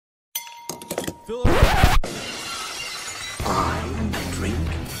Fill it. I drink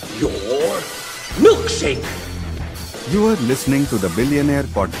your milkshake. You are listening to the Billionaire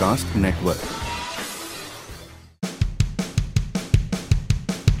Podcast Network.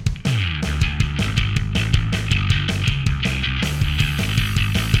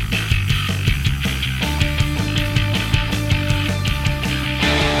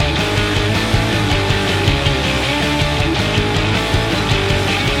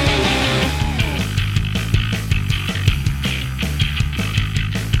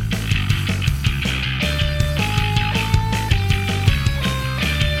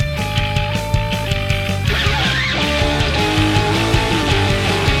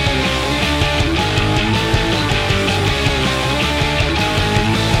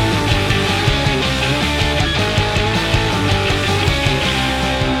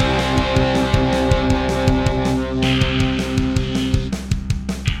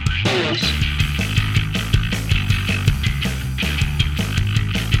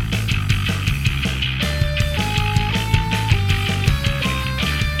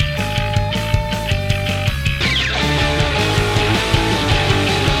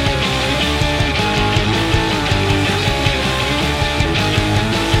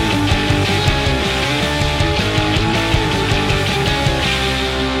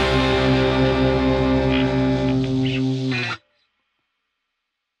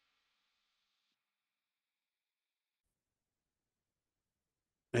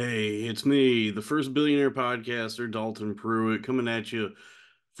 Hey, it's me, the first billionaire podcaster, Dalton Pruitt, coming at you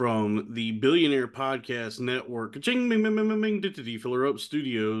from the Billionaire Podcast Network, Ka-ching, bing, bing, bing, bing, bing, diddity, Filler Up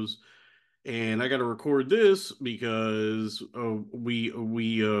Studios. And I got to record this because we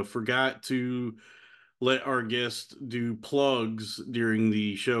forgot to let our guest do plugs during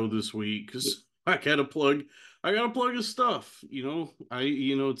the show this week. Because I gotta plug his stuff. It's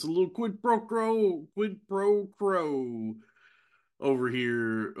a little quid pro quo over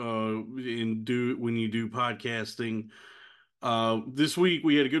here when you do podcasting. This week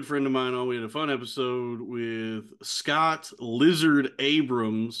we had a good friend of mine on. We had a fun episode with Scott Lizard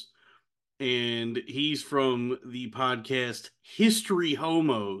Abrams, and he's from the podcast History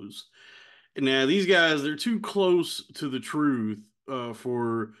Homos. Now these guys, they're too close to the truth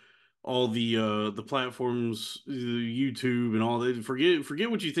for all the platforms, YouTube and all that. Forget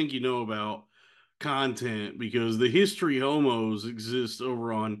what you think you know about content, because the History Homos exist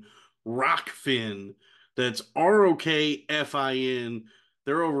over on Rockfin. That's ROKFIN.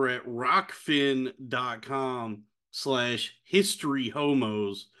 They're over at rockfin.com/history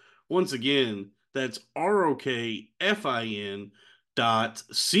homos. Once again, that's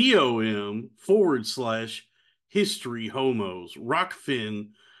ROKFIN.com/history homos.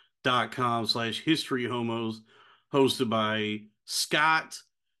 Rockfin.com/history homos, hosted by Scott,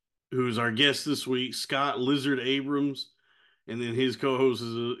 who's our guest this week, Scott Lizard Abrams, and then his co-host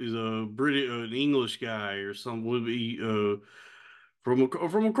is a British, an English guy or some would be from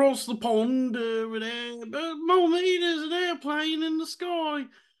across the pond with moment there's an airplane in the sky.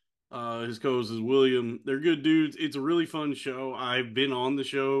 His co-host is William. They're good dudes. It's a really fun show. I've been on the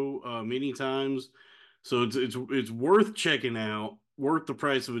show many times, so it's worth checking out. Worth the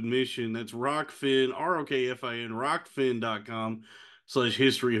price of admission. That's Rockfin, ROKFIN,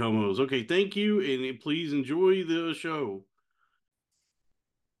 rockfin.com/history homos. Okay, thank you, and please enjoy the show.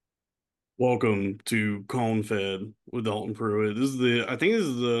 Welcome to Cone Fed with Dalton Pruitt. I think this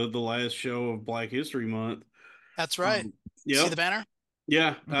is the last show of Black History Month. That's right. Yeah. See the banner?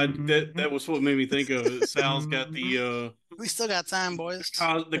 Yeah, that was what made me think of it. Sal's got the we still got time, boys.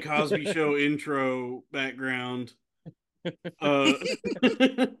 The Cosby Show intro background. Yeah,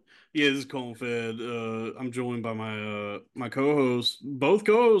 this is Cone Fed. I'm joined by my co-hosts, both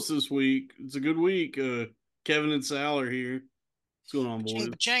co-hosts this week. It's a good week. Kevin and Sal are here. What's going on,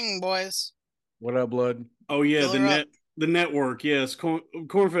 boys? Ching, boys. What up, blood? Oh yeah, the network. Yes,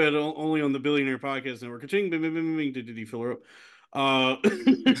 Cornfed only on the Billionaire Podcast Network. Ka-ching, bing, bing, bing, bing, did filler up.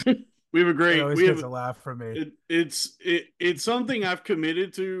 We have a great. It always gets a laugh from me. It's something I've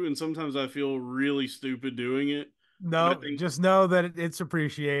committed to, and sometimes I feel really stupid doing it. No, just know that it's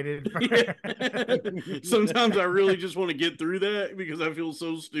appreciated. Sometimes I really just want to get through that because I feel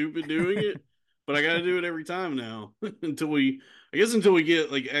so stupid doing it, but I got to do it every time now until we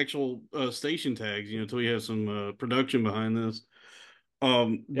get like actual station tags, until we have some production behind this.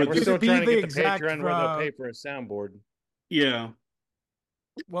 But we're still trying to get the Patreon where they'll pay for a soundboard. Yeah.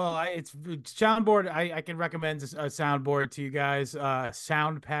 Well, it's soundboard. I can recommend a soundboard to you guys.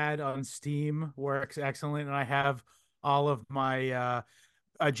 SoundPad on Steam works excellent, and I have all of my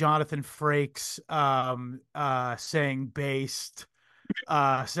Jonathan Frakes saying based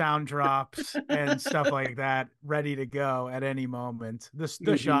sound drops and stuff like that ready to go at any moment.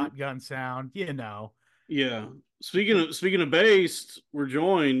 The shotgun sound, you know. Yeah. Speaking of based, we're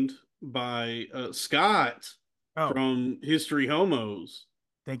joined by Scott Oh, from History Homos.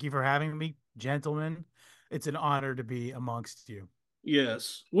 thank you for having me, gentlemen. It's an honor to be amongst you.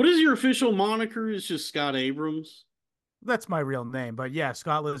 Yes. What is your official moniker? It's just Scott Abrams. That's my real name, but yeah,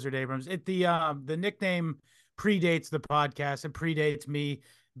 Scott Lizard Abrams. The nickname predates the podcast. It predates me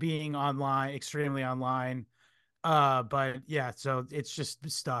being online, extremely online. But yeah, so it's just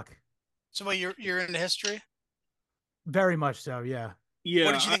stuck. So what you're into history? Very much so, yeah. Yeah.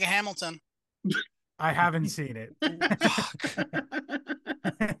 What did you think of Hamilton? I haven't seen it.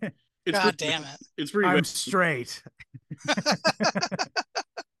 God damn it. It's pretty I'm bad. straight.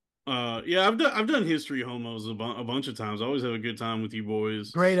 Yeah, I've done History Homos a bunch of times. I always have a good time with you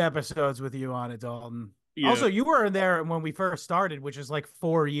boys. Great episodes with you on it, Dalton. Yeah. Also, you were there when we first started, which is like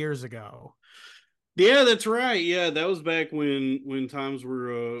 4 years ago. Yeah, that's right. Yeah, that was back when times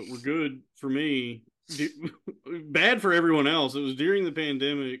were good for me. Bad for everyone else. It was during the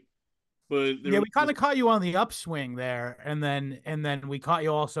pandemic, but Yeah, we kind of caught you on the upswing there, and then we caught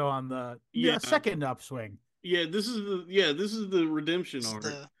you also on the second upswing. Yeah, this is the redemption arc.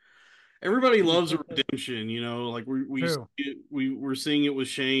 Everybody loves a redemption, you know. Like we're seeing it with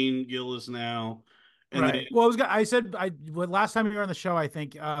Shane Gillis now. And right. Well, last time you were on the show, I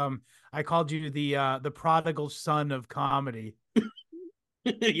think I called you the prodigal son of comedy.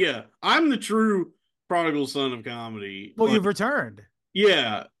 Yeah, I'm the true prodigal son of comedy. Well, you've returned.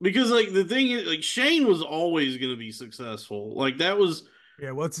 Yeah, because like the thing is, like Shane was always going to be successful. Like that was.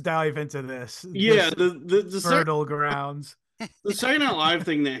 Yeah, let's dive into this. Yeah, the fertile grounds. The Saturday Night Live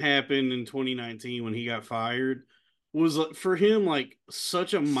thing that happened in 2019 when he got fired was for him like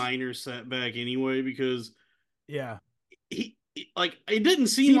such a minor setback anyway, because he like it didn't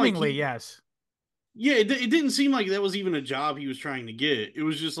seem seemingly like yes. Yeah, it didn't seem like that was even a job he was trying to get. It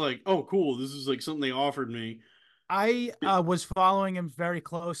was just like, oh, cool, this is like something they offered me. I was following him very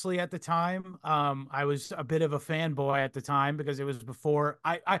closely at the time. I was a bit of a fanboy at the time because it was before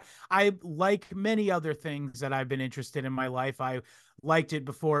I like many other things that I've been interested in my life. I liked it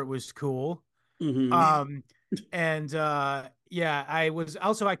before it was cool. Mm-hmm.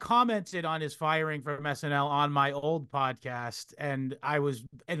 I commented on his firing from SNL on my old podcast, and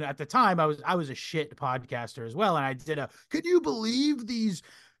at the time I was a shit podcaster as well, and I did can you believe these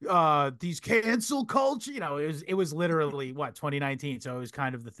cancel culture, you know, it was literally 2019, so it was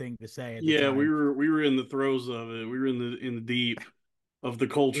kind of the thing to say at the time. we were in the throes of it. We were in the deep of the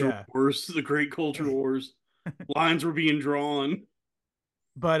culture wars, the great culture wars. Lines were being drawn.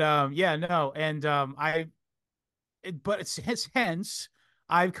 But hence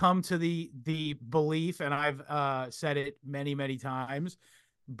I've come to the belief, and I've said it many times,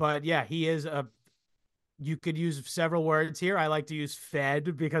 but yeah, he is you could use several words here. I like to use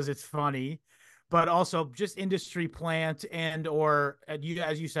fed because it's funny, but also just industry plant and or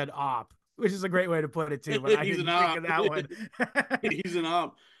as you said, op, which is a great way to put it too. But I didn't think of that one. He's an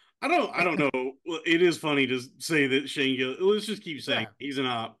op. I don't know. It is funny to say that Shane Gillis. Let's just keep saying he's an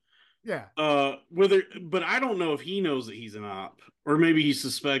op. Yeah. But I don't know if he knows that he's an op, or maybe he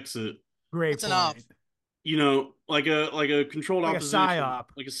suspects it. Great point. An op? You know, like a controlled opposition, a psyop.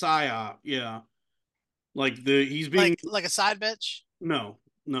 Like a psyop. Yeah. Like he's being like a side bitch. No,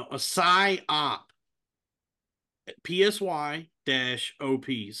 a psyop. PSY-OP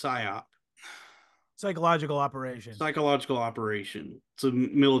psyop. Psychological operation. Psychological operation. It's a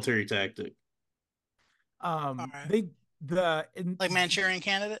military tactic. Right. Like Manchurian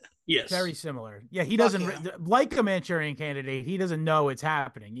Candidate. Yes, very similar. Yeah, he doesn't like a Manchurian Candidate. He doesn't know it's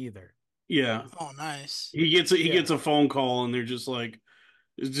happening either. Yeah. Oh, nice. He gets a phone call, and they're just like,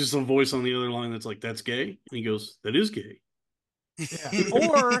 it's just a voice on the other line that's like, "That's gay," and he goes, "That is gay." Yeah.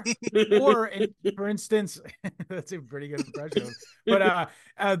 or for instance, that's a pretty good impression. But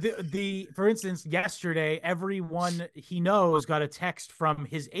for instance, yesterday, everyone he knows got a text from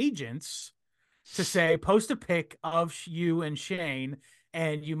his agents to say, post a pic of you and Shane,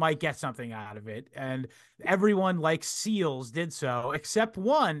 and you might get something out of it. And everyone, like seals, did so, except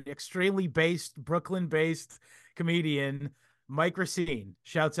one extremely Brooklyn-based comedian, Mike Racine.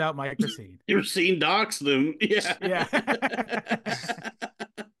 Shouts out Mike Racine. Racine doxed them. Yeah. Yeah.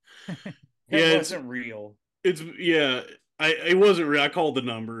 It wasn't real. It wasn't real. I called the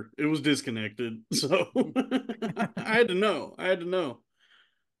number. It was disconnected. So I had to know.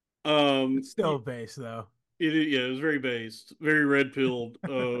 It's still based though. It was very based, very red pilled.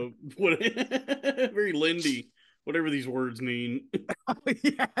 Very Lindy, whatever these words mean.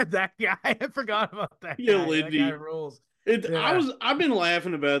 Yeah, that guy. I forgot about that. Yeah, guy. Lindy. That guy rules. I've been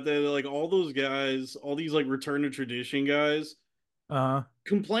laughing about that. Like all those guys, all these like return to tradition guys,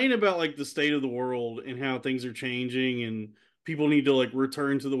 complain about like the state of the world and how things are changing and people need to like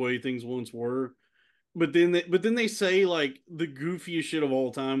return to the way things once were. But then they say like the goofiest shit of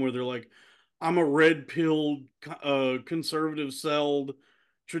all time, where they're like, "I'm a red pilled, conservative celled,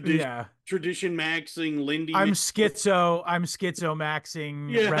 tradition maxing Lindy." I'm schizo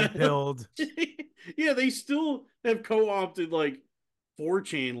maxing, red pilled. Yeah, they still have co-opted like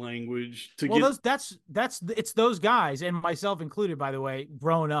 4chan language to it's those guys, and myself included, by the way,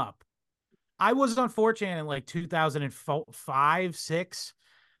 grown up. I was on 4chan in like 2005, 6.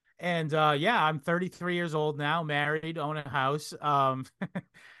 And I'm 33 years old now, married, own a house.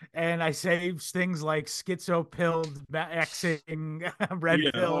 And I say things like schizo pilled, Xing, red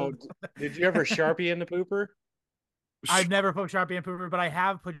pilled. Did you ever Sharpie in the pooper? I've never put Sharpie in pooper, but I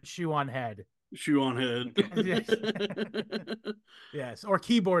have put shoe on head. Shoe on head. Yes. Or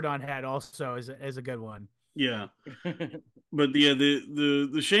keyboard on head also is a good one. Yeah. But yeah,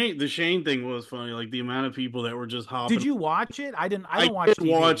 the Shane thing was funny. Like the amount of people that were just hopping. Did you watch it? I don't watch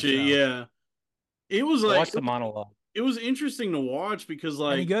TV, watch it. So. Yeah. It was like watch the monologue. It was interesting to watch because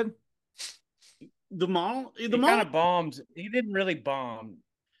like any good? The model kind of bombed. He didn't really bomb.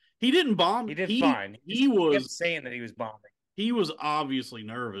 He didn't bomb. He did fine. He was saying that he was bombing. He was obviously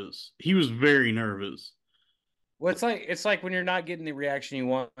nervous. He was very nervous. Well, it's like when you're not getting the reaction you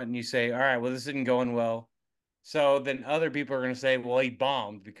want and you say, all right, well, this isn't going well. So then other people are going to say, well, he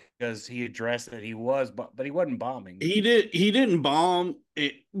bombed because he addressed that he was, but he wasn't bombing. He didn't bomb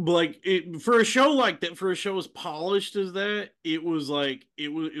it. Like it for a show like that, for a show as polished as that, it was like,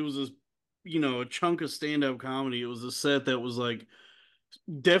 it was a chunk of stand-up comedy. It was a set that was like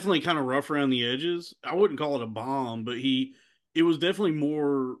definitely kind of rough around the edges. I wouldn't call it a bomb, but it was definitely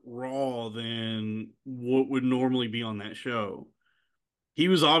more raw than what would normally be on that show. He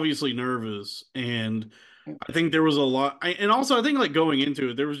was obviously nervous, and I think there was a lot. And also, I think like going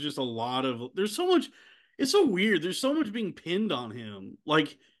into it, there was just a lot of. There's so much. It's so weird. There's so much being pinned on him.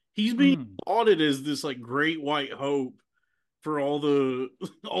 Like he's being lauded as this like great white hope for all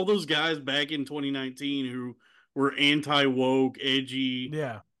those guys back in 2019 who were anti-woke, edgy,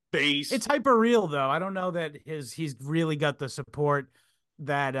 base. It's hyper real though. I don't know that he's really got the support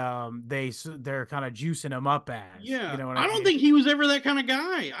that they're kind of juicing him up as. Yeah, you know what I don't think he was ever that kind of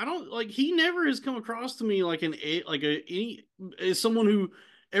guy. I don't like. He never has come across to me like as someone who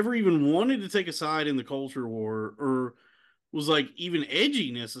ever even wanted to take a side in the culture war or was like even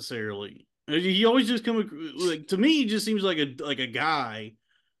edgy necessarily. He always just like, to me, he just seems like a guy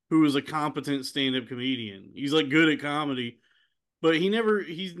who is a competent stand-up comedian. He's like good at comedy, but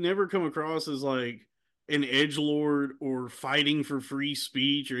he's never come across as like an edgelord or fighting for free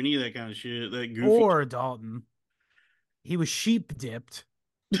speech or any of that kind of shit. That goofy. Or Dalton, he was sheep dipped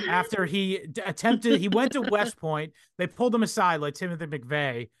after he attempted. He went to West Point. They pulled him aside like Timothy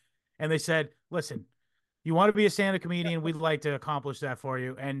McVeigh, and they said, "Listen, you want to be a stand-up comedian? We'd like to accomplish that for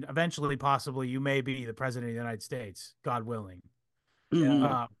you, and eventually, possibly, you may be the president of the United States, God willing."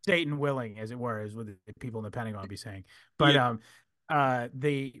 Satan willing, as it were, is what the people in the Pentagon be saying. But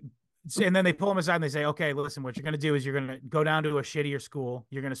and then they pull him aside and they say, okay, listen, what you're going to do is you're going to go down to a shittier school.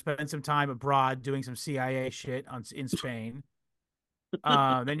 You're going to spend some time abroad doing some CIA shit in Spain.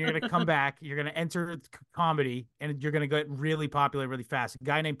 Then you're going to come back. You're going to enter comedy, and you're going to get really popular really fast. A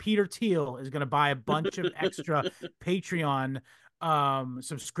guy named Peter Thiel is going to buy a bunch of extra Patreon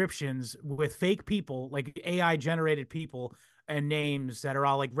subscriptions with fake people, like AI generated people and names that are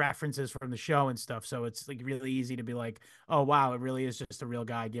all like references from the show and stuff. So it's like really easy to be like, oh, wow, it really is just a real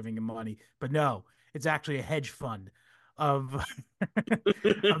guy giving him money. But no, it's actually a hedge fund of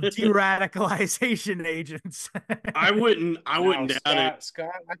de-radicalization agents. I wouldn't doubt it.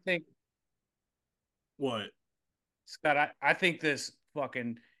 Scott, I think. What? Scott, I think this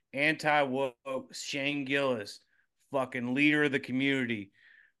fucking anti-woke Shane Gillis, fucking leader of the community,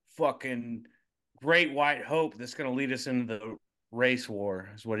 fucking great white hope that's going to lead us into the race war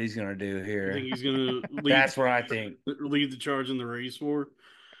is what he's going to do here. I think he's going to that's what I think. Lead the charge in the race war.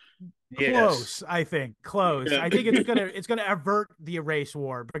 Yes. Close, I think. Close. Yeah. I think it's gonna avert the race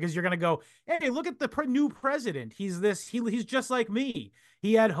war because you're gonna go, hey, look at the new president. He's just like me.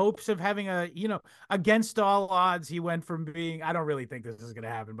 He had hopes of having against all odds, he went from being. I don't really think this is gonna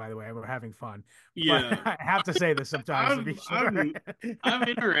happen. By the way, we're having fun. Yeah, but I have to say this sometimes to be sure. I've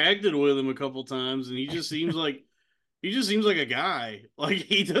interacted with him a couple times, and he just seems like a guy. Like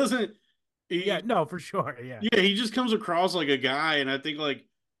he doesn't. No, for sure. Yeah, he just comes across like a guy, and I think like.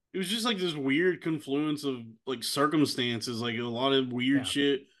 It was just like this weird confluence of like circumstances, like a lot of weird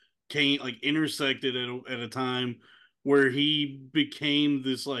shit intersected at a time where he became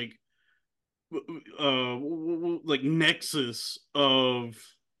this like nexus of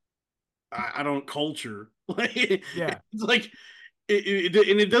I don't culture. Like Yeah. it's like and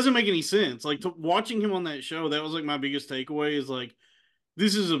it doesn't make any sense. Like watching him on that show, that was like my biggest takeaway is like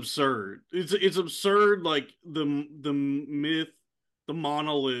this is absurd. It's absurd. Like the myth, the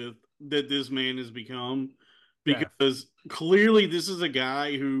monolith that this man has become, Yeah. because clearly this is a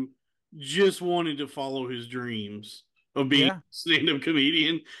guy who just wanted to follow his dreams of being a Yeah. stand-up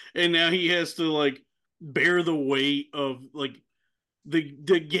comedian, and now he has to like bear the weight of like the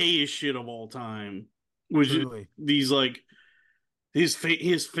gayest shit of all time, which is Truly. these like his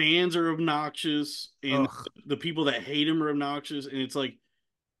fans are obnoxious, and Ugh. the people that hate him are obnoxious, and it's like,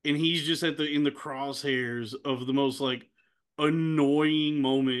 and he's just in the crosshairs of the most like annoying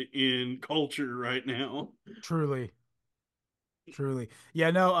moment in culture right now. Truly. Truly. Yeah,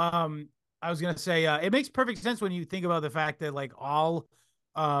 no, I was gonna say it makes perfect sense when you think about the fact that like all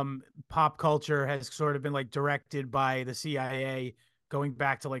pop culture has sort of been like directed by the CIA going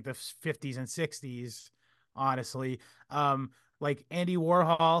back to like the 50s and 60s, honestly. Like Andy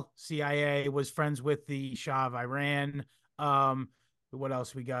Warhol, CIA, was friends with the Shah of Iran. Um, what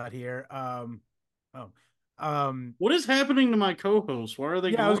else we got here? Oh, What is happening to my co-hosts? Why are they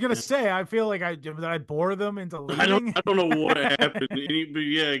yeah, I was gone? gonna say I feel like I bore them into leaving. I don't know what happened. But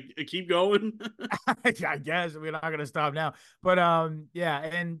yeah, keep going. I guess we're not gonna stop now. But yeah,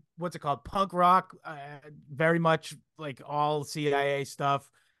 and what's it called? Punk rock, very much like all CIA stuff.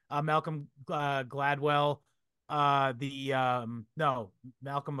 Malcolm Gladwell, the no,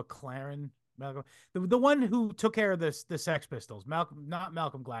 Malcolm McLaren, Malcolm, the one who took care of the Sex Pistols. Malcolm, not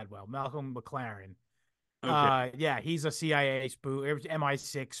Malcolm Gladwell, Malcolm McLaren. Okay. Yeah, he's a CIA spook,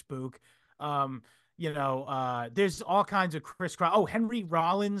 MI6 spook. There's all kinds of crisscross. Oh, Henry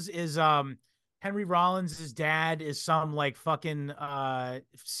Rollins' dad is some like fucking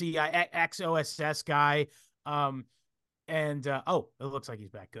CIA ex-OSS guy. And oh, it looks like he's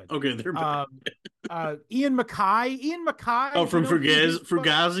back good. Okay, they're back. Ian Oh, Mackay, do you from know who his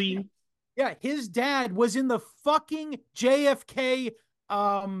Fugazi. yeah, his dad was in the fucking JFK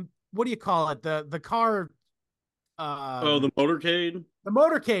what do you call it? The car Oh, the motorcade. the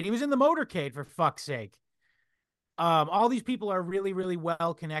motorcade. He was in the motorcade, for fuck's sake. All these people are really, really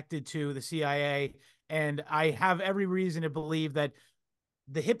well connected to the CIA, and I have every reason to believe that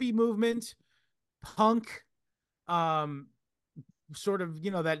the hippie movement, punk, um, sort of,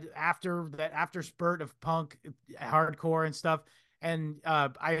 that after spurt of punk, hardcore and stuff, and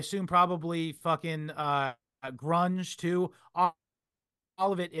I assume probably fucking grunge too.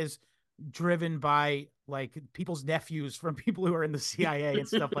 All of it is driven by like people's nephews from people who are in the CIA and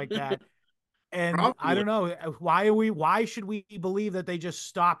stuff like that. And I Probably. don't know why should we believe that they just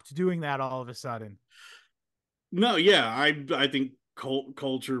stopped doing that all of a sudden? No, yeah, I think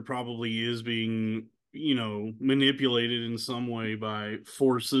culture probably is being, manipulated in some way by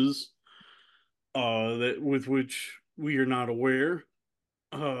forces that with which we are not aware.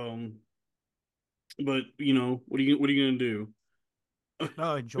 Um but what are you going to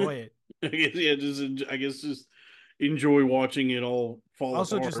Oh, do? enjoy it. I guess yeah, just enjoy watching it all fall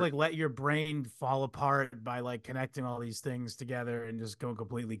Also, just apart. like let your brain fall apart by like connecting all these things together and just go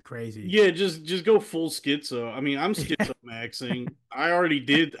completely crazy. Yeah, just go full schizo. I mean, I'm schizomaxing. I already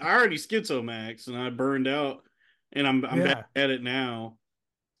schizomax and I burned out, and I'm back Yeah. at it now.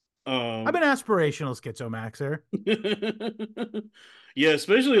 I've Um been aspirational schizomaxer. yeah,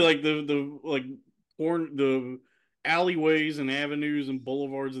 especially like the like porn the alleyways and avenues and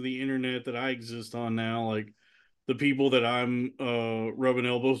boulevards of the internet that I exist on now, like the people that I'm rubbing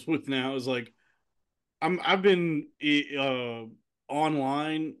elbows with now is like I've been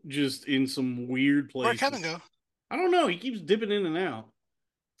online just in some weird Where'd places. Kevin go? I don't know. He keeps dipping in and out.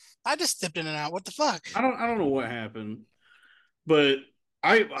 I just dipped in and out. What the fuck? I don't know what happened, but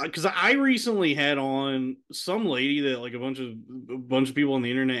because I recently had on some lady that like a bunch of people on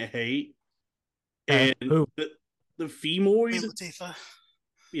the internet hate, Okay. and Who? the Queen femoid, Latifah.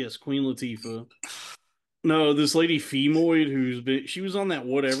 yes, Queen Latifah. No, this lady femoid she was on that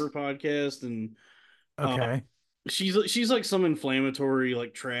whatever podcast, and uh, Okay. she's like some inflammatory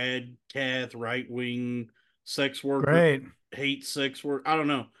like trad cath right wing sex worker, Great. hates sex work. I don't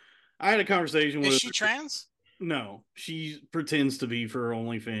know. I had a conversation Is with she her. trans? No, she pretends to be for her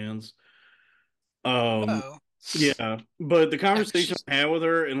OnlyFans. Um, Oh. yeah, but the Yeah, 'cause conversation she's I had with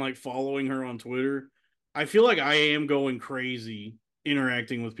her and like following her on Twitter, I feel like I am going crazy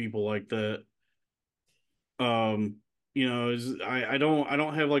interacting with people like that. Um, I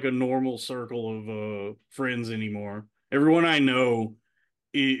don't have like a normal circle of friends anymore. Everyone I know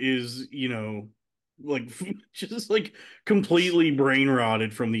is just like completely brain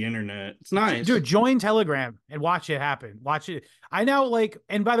rotted from the internet. It's nice. Dude, join Telegram and watch it happen. Watch it. I now like,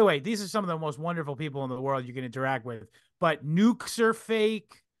 and by the way, these are some of the most wonderful people in the world you can interact with, but nukes are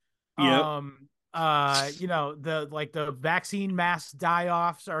fake. Yep. The vaccine mass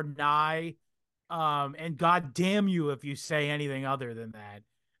die-offs are nigh. And God damn you if you say anything other than that,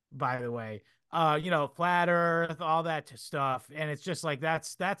 by the way. Flat earth, all that stuff. And it's just like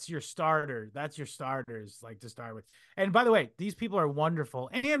that's your starter. That's your starters, like, to start with. And by the way, these people are wonderful.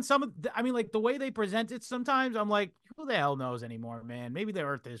 And like the way they present it sometimes, I'm like, who the hell knows anymore, man? Maybe the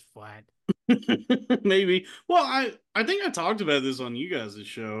earth is flat. Maybe. Well, I think I talked about this on you guys'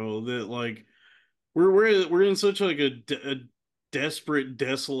 show that like we're in such like a desperate,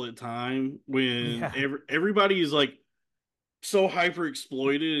 desolate time when everybody is like so hyper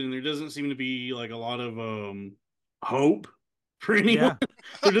exploited, and there doesn't seem to be like a lot of hope for anyone. Yeah.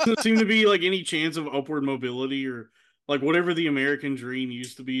 There doesn't seem to be like any chance of upward mobility, or like whatever the American dream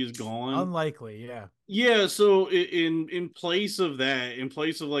used to be is gone. Unlikely, yeah. Yeah, so in place of that, in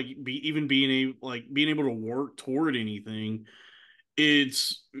place of like being able to work toward anything,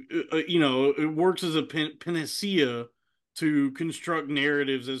 it's it works as a panacea to construct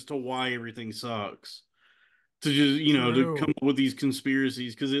narratives as to why everything sucks. To just to come up with these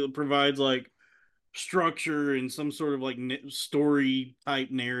conspiracies, because it provides like structure and some sort of like story type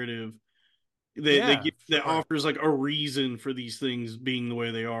narrative that offers like a reason for these things being the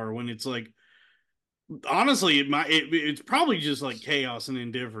way they are, when it's like, honestly, it's probably just like chaos and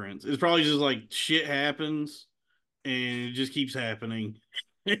indifference. It's probably just like shit happens and it just keeps happening.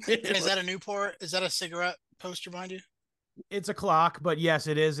 Is that a Newport? Is that a cigarette poster behind you? It's a clock, but yes,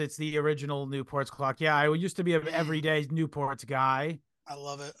 it is. It's the original Newport's clock. Yeah, I used to be an everyday Newport's guy. I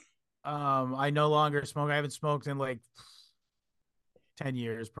love it. I no longer smoke. I haven't smoked in like 10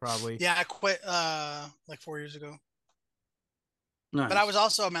 years, probably. Yeah, I quit like 4 years ago. Nice. But I was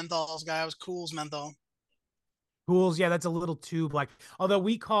also a menthols guy. I was Cool's menthol. Cool's, yeah, that's a little too black. Although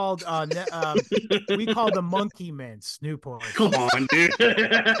we called the monkey mints Newport. Come on, dude.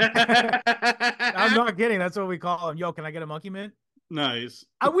 I'm not kidding. That's what we call them. Yo, can I get a monkey mint? Nice.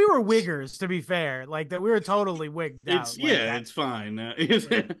 We were wiggers, to be fair. Like that, we were totally wigged out. It's fine.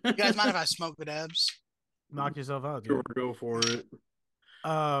 You guys mind if I smoke the dabs? Knock yourself out, dude. Sure, go for it.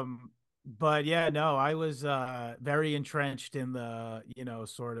 But yeah, no, I was very entrenched in the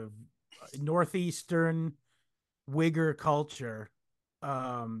sort of northeastern wigger culture.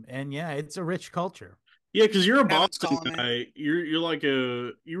 And yeah, it's a rich culture. Yeah, because you're a Boston guy. You were like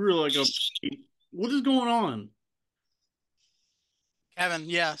a what is going on? Kevin,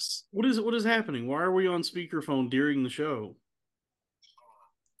 yes. What is happening? Why are we on speakerphone during the show?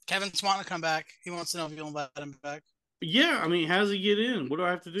 Kevin's wanting to come back. He wants to know if you'll invite him back. Yeah, I mean, how does he get in? What do I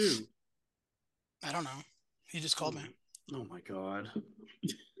have to do? I don't know. He just called me. Oh my God.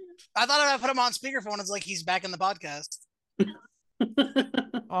 I thought if I put him on speakerphone, it's like he's back in the podcast.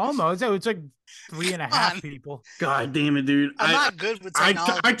 Almost. It's like 3.5 people. God damn it, dude. I'm not good with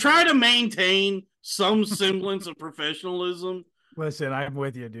technology. I try to maintain some semblance of professionalism. Listen, I'm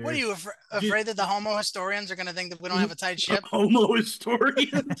with you, dude. What are you afraid that the homo historians are going to think that we don't have a tight ship? Homo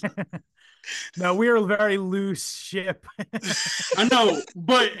historians? No, we're a very loose ship. I know,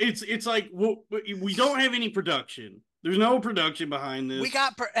 but it's like we don't have any production. There's no production behind this. We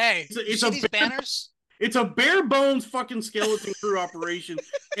got it's these banners. It's a bare bones fucking skeleton crew operation,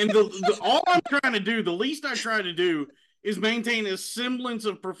 and all I'm trying to do, the least I try to do, is maintain a semblance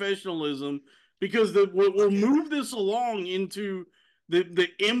of professionalism, because we'll move this along into the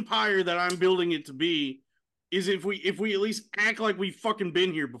empire that I'm building it to be. Is if we at least act like we've fucking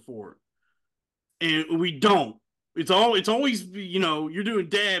been here before. And we don't. It's always, you're doing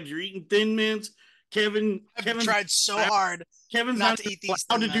dabs, you're eating Thin Mints. Kevin's tried so hard. Kevin's not to eat these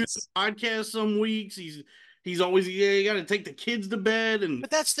how to do the podcast some weeks. He's always, you got to take the kids to bed, but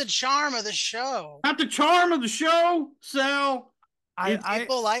that's the charm of the show. Not the charm of the show, Sal.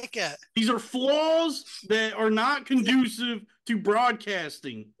 People like it. These are flaws that are not conducive to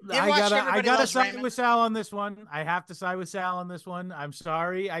broadcasting. I gotta side with Sal on this one. I have to side with Sal on this one. I'm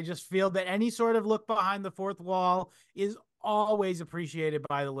sorry. I just feel that any sort of look behind the fourth wall is always appreciated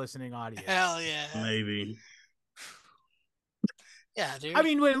by the listening audience. Hell yeah. Maybe. Yeah, dude. I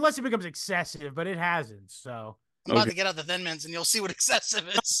mean, unless it becomes excessive, but it hasn't. So I'm about to get out the Thin Mints and you'll see what excessive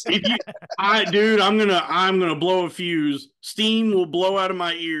is. Dude, I'm gonna blow a fuse. Steam will blow out of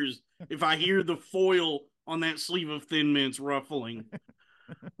my ears if I hear the foil on that sleeve of Thin Mints rustling.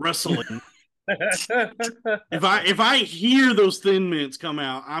 If I hear those Thin Mints come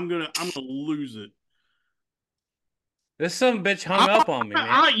out, I'm gonna lose it. This some bitch hung up on me, man.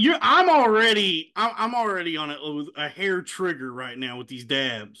 I'm already on it with a hair trigger right now with these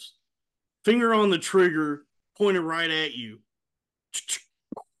dabs. Finger on the trigger, pointed right at you.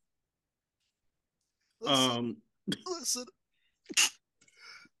 Listen.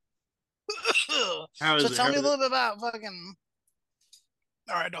 How is So it? tell me a little bit about fucking.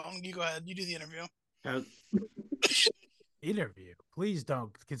 All right, Dalton, you go ahead. You do the interview. Interview. Please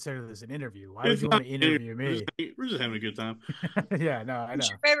don't consider this an interview. Why would you want to interview me? We're just having a good time. Yeah, no, I know. What's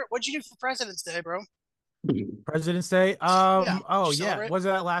your favorite? What'd you do for President's Day, bro? President's Day. Yeah, Oh did you yeah. celebrate? Was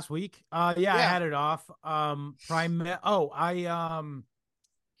that last week? Yeah, I Yeah. had it off.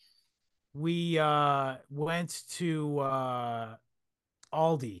 We went to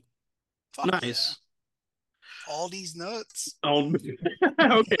Aldi. Fuck Nice. Yeah. Aldi's nuts. Oh,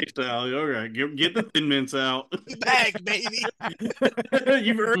 okay, Sally. All right, get the Thin Mints out. Bag, baby.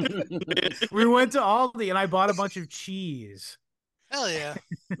 You've earned it. We went to Aldi and I bought a bunch of cheese. Hell yeah.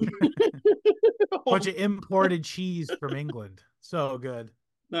 Bunch of imported cheese from England. So good.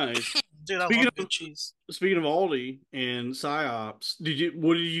 Nice. Dude, I Speaking love of- good cheese. Speaking of Aldi and psyops,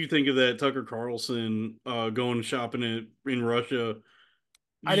 what did you think of that Tucker Carlson going shopping in Russia?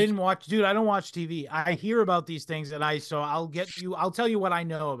 I didn't watch, dude. I don't watch TV. I hear about these things, and I'll tell you what I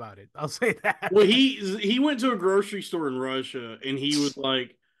know about it. I'll say that. Well, he went to a grocery store in Russia, and he was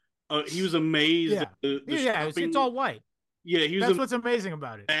like, he was amazed. Yeah, at the it's all white. Yeah, That's what's amazing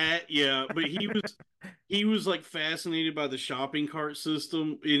about it. Yeah, but he was like fascinated by the shopping cart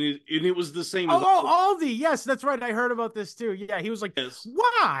system, and it was the same. Aldi. Yes, that's right. I heard about this too. Yeah, he was like, Yes.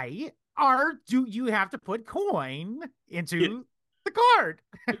 why do you have to put coin into the cart?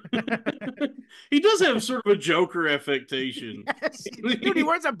 He does have sort of a Joker affectation. Yes. Dude, he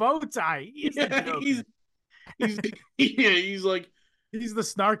wears a bow tie. He's He's like, he's the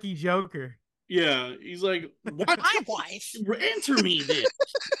snarky Joker. yeah, he's like, what? My wife. Answer me this.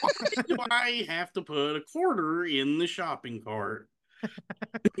 Why do I have to put a quarter in the shopping cart?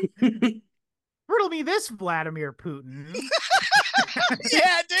 Riddle me this, Vladimir Putin.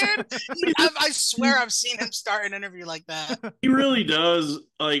 Yeah, dude. I swear I've seen him start an interview like that. He really does.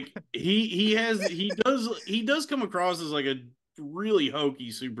 Like he does come across as like a really hokey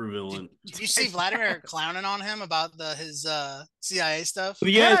supervillain. Did you see Vladimir clowning on him about his CIA stuff?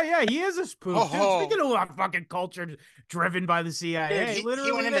 Yeah, he is a spook. Oh. Dude, speaking of fucking culture driven by the CIA, Dude, literally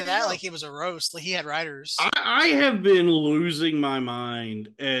he went into there you that go. like he was a roast. Like he had writers. I have been losing my mind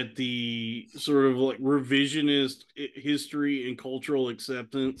at the sort of like revisionist history and cultural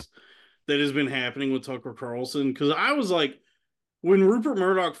acceptance that has been happening with Tucker Carlson. Because I was like, when Rupert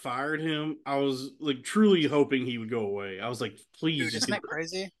Murdoch fired him, I was like truly hoping he would go away. I was like, please, Dude, isn't that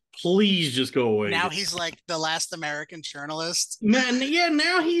crazy? Please just go away. Now he's like the last American journalist. Man, yeah,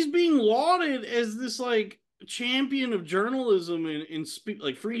 now he's being lauded as this like champion of journalism and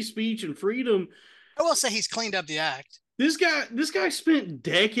like free speech and freedom. I will say he's cleaned up the act. This guy spent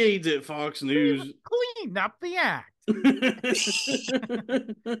decades at Fox News. Clean up the act.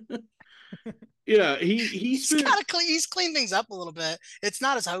 Yeah, he's cleaned things up a little bit. It's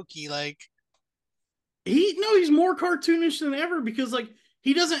not as hokey. Like he's more cartoonish than ever because like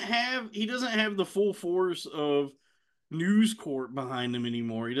he doesn't have the full force of News Corp behind him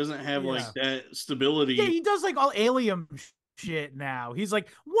anymore. He doesn't have like that stability. Yeah, he does like all alien shit now. He's like,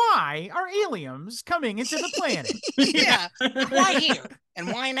 why are aliens coming into the planet? Yeah, why here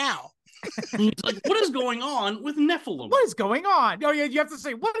and why now? He's like, what is going on with Nephilim? What is going on? Oh yeah, you have to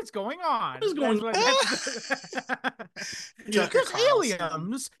say what is going on. What is going on? There's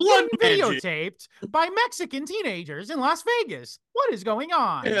aliens Blood being magic. videotaped by Mexican teenagers in Las Vegas. What is going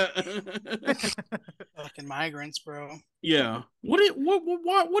on? Yeah. Fucking migrants, bro. Yeah. What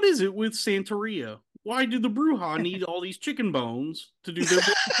is it with Santeria? Why do the Bruja need all these chicken bones to do their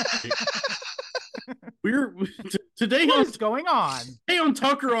We're today What is going on? Today on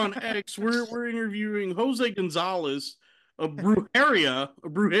Tucker on X, we're interviewing Jose Gonzalez, a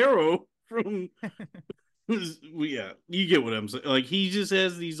Brujero from yeah, you get what I'm saying. Like he just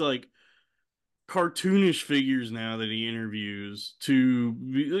has these like cartoonish figures now that he interviews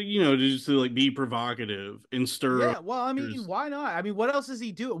to just to like be provocative and stir up. Yeah, well, I mean, why not? I mean, what else does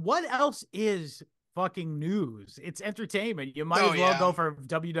he do? What else is fucking news? It's entertainment. You might as well go for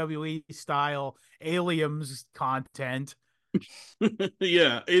WWE style aliens content.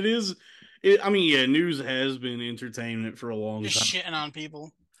 Yeah, it is. I mean, yeah, news has been entertainment for a long Just time. shitting on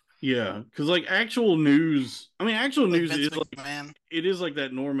people. Yeah, because like actual news. I mean, actual Like news Vince is like McMahon. it is like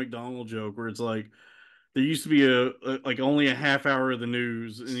that Norm Macdonald joke where it's like there used to be a like only a half hour of the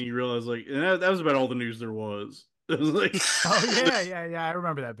news, and you realize like and that was about all the news there was. It was like, Oh yeah, I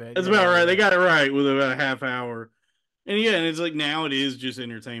remember that bit. that's about right. They got it right with about a half hour. And yeah, and it's like now it is just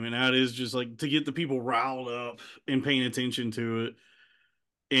entertainment. Now it is just like to get the people riled up and paying attention to it.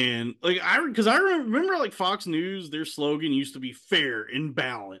 And like because I remember like Fox News, their slogan used to be fair and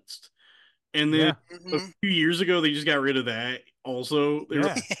balanced. And then a Mhm. few years ago, they just got rid of that. Also, they were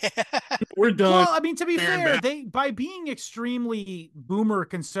Yeah. like, we're done. Well, I mean, to be Fair and fair, balanced. they by being extremely boomer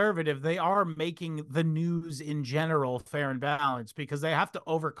conservative, they are making the news in general fair and balanced because they have to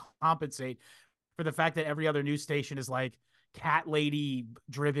overcompensate for the fact that every other news station is like cat lady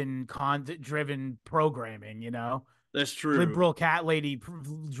driven programming, you know? That's true. Liberal cat lady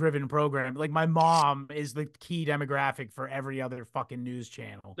driven program. Like my mom is the key demographic for every other fucking news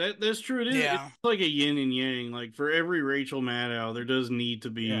channel. That's true. It is. It's Yeah. like a yin and yang. Like for every Rachel Maddow, there does need to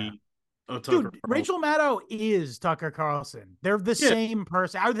Yeah. be a Tucker Dude, Carlson. Rachel Maddow is Tucker Carlson. They're the Yeah, same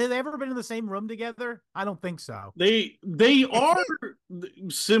person. Have they ever been in the same room together? I don't think so. they are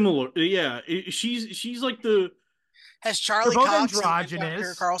similar. Yeah, she's like the Has They're Charlie both Cox and Tucker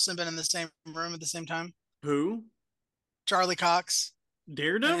androgynous. Carlson been in the same room at the same time? who Charlie Cox and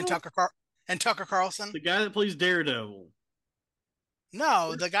Daredevil, Tucker Carlson? the guy that plays Daredevil.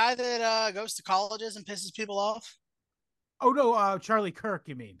 No, the guy that goes to colleges and pisses people off. Oh no, Charlie Kirk,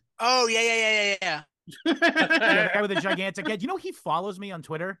 you mean? Oh yeah. Yeah, the guy with the gigantic head. You know he follows me on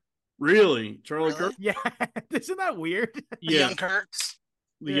Twitter. Really, Charlie Really? Kirk? Yeah, isn't that weird? The Yeah, Young Kirks.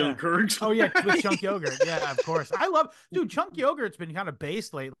 the Yeah. Young Kirks. Oh yeah, with Chunk Yogurt. Yeah, of course. I love, dude. Chunk Yogurt's been kind of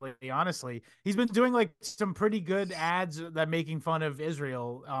based lately. Honestly, he's been doing like some pretty good ads that making fun of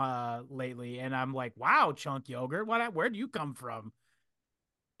Israel lately, and I'm like, wow, Chunk Yogurt. Where do you come from?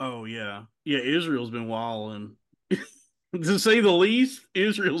 Oh yeah, yeah. Israel's been wilding, to say the least.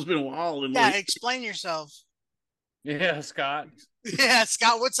 Israel's been wilding. Yeah, Like, explain yourself. Yeah, Scott. Yeah,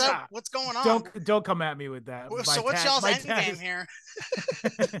 Scott, what's up? Yeah. What's going on? Don't come at me with that. So what's y'all's my end game here?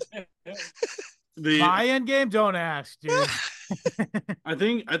 My end game? Don't ask, dude. I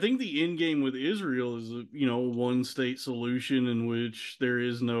think the end game with Israel is a one state solution in which there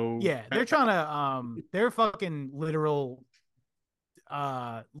is no. Yeah, they're trying to they're fucking literal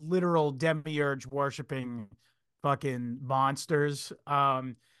demiurge worshiping fucking monsters.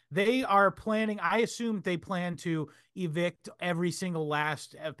 They are planning, I assume they plan to evict every single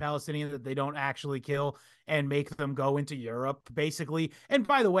last Palestinian that they don't actually kill and make them go into Europe, basically. And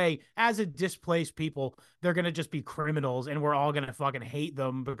by the way, as a displaced people, they're going to just be criminals and we're all going to fucking hate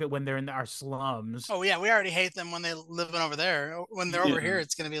them because when they're in our slums. Oh yeah, we already hate them when they living over there. When they're over here,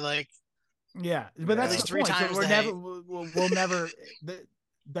 it's gonna be like Yeah, but that's least the three point. times So the hate. we'll never.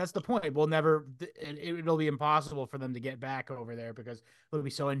 That's the point. We'll never. It'll be impossible for them to get back over there because it'll be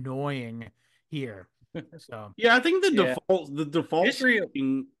so annoying here. So Yeah, I think Yeah. the default Israel-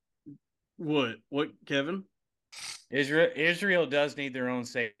 setting- what Kevin? Israel does need their own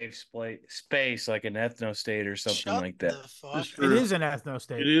safe space, like an ethno state or something shut like that. the fuck. That's it true. is an ethno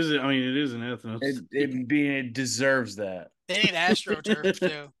state. It is. I mean, it is an ethnos. It deserves that. They need AstroTurf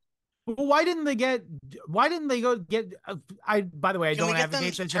too. Well, why didn't they get? Why didn't they go get? I. By the way, I Can we don't get them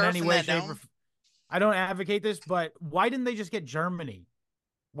advocate this in turf any in way, that shape, dome? or. I don't advocate this, but why didn't they just get Germany?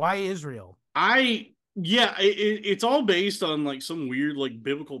 Why Israel? It's all based on like some weird like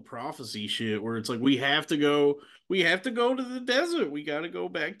biblical prophecy shit where it's like we have to go to the desert. We got to go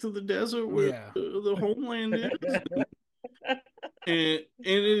back to the desert where Yeah. the homeland is. And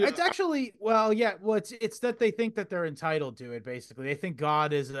It's actually it's that they think that they're entitled to it. Basically, they think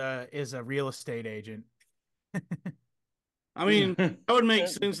God is a real estate agent. I mean, that would make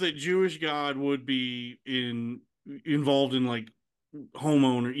sense that Jewish God would be involved in like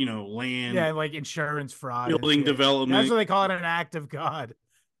homeowner, land, Yeah, like insurance fraud, and building shit. development. That's what they call it, an act of God.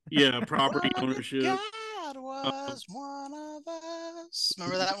 Yeah, property What if ownership. God was one of us.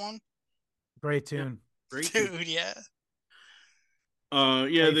 Remember that one? Great tune. Great. Dude, yeah.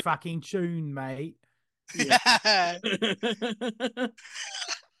 Yeah. Great fucking tune, mate.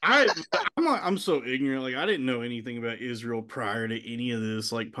 I'm so ignorant. Like I didn't know anything about Israel prior to any of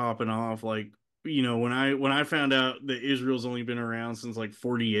this like popping off. Like when I found out that Israel's only been around since like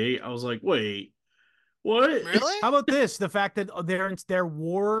 48, I was like, wait, what? Really? How about this? The fact that their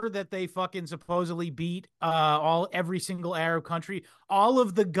war that they fucking supposedly beat every single Arab country, all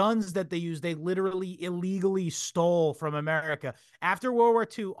of the guns that they used, they literally illegally stole from America. After World War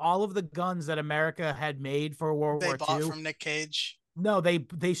II, all of the guns that America had made for World They War bought II, from Nick Cage. no, they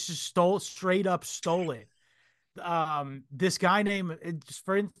straight up stole it. This guy named,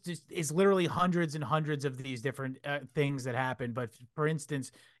 for instance, is literally hundreds and hundreds of these different things that happen. But for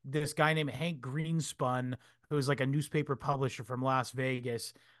instance, this guy named Hank Greenspun, who was like a newspaper publisher from Las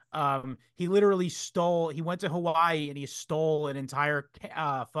Vegas, he literally he went to Hawaii and he stole an entire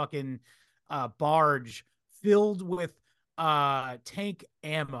fucking barge filled with tank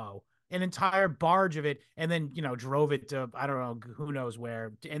ammo, an entire barge of it, and then drove it to I don't know who knows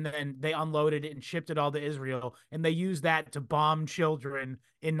where, and then they unloaded it and shipped it all to Israel, and they used that to bomb children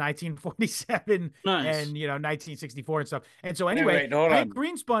in 1947 Nice. and 1964 and stuff. And so anyway, Wait, hold Hank on.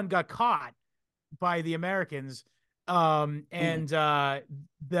 Greenspun got caught by the Americans, and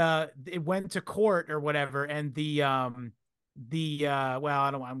it went to court or whatever, and I'm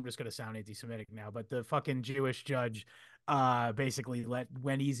just gonna sound anti-Semitic now, but the fucking Jewish judge basically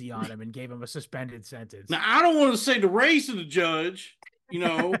went easy on him and gave him a suspended sentence. Now I don't want to say the race of the judge,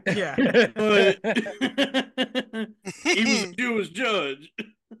 Yeah. but he was a Jewish judge.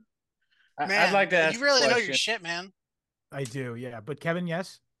 Man, I'd like to ask you really a know question. your shit, man. I do, yeah. But Kevin,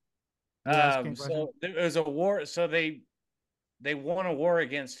 yes. You're asking a question? So there was a war. So they won a war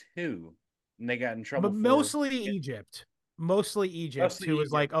against who? And they got in trouble. But mostly Egypt. Mostly Egypt, who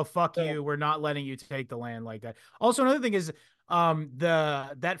was like, "Oh fuck you, we're not letting you take the land like that." Also, another thing is,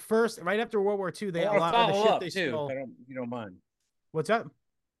 that first right after World War II, they I want to follow up they too. stole. If you don't mind. What's up?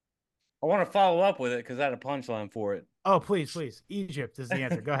 I want to follow up with it because I had a punchline for it. Oh, please. Egypt is the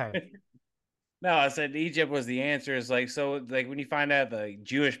answer. Go ahead. No, I said Egypt was the answer. It's like, so like when you find out the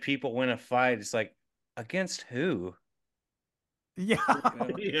Jewish people win a fight, it's like, against who? Yeah.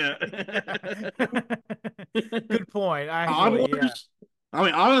 Yeah. Good point. Toddlers? Yeah. I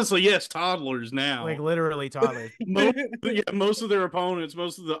mean, honestly, yes, toddlers now. Like literally toddlers. Most of their opponents,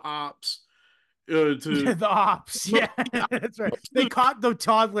 most of the ops. The ops, yeah, that's right. They caught the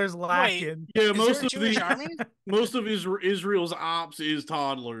toddlers lacking. Yeah, most of Israel's ops is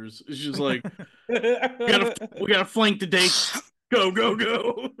toddlers. It's just like we gotta flank today. Go.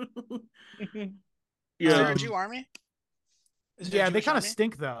 Yeah, is there a Jew army? Yeah, they kind of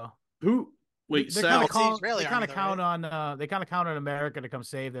stink though. Who? Wait, they kind of count on they kind of count on America to come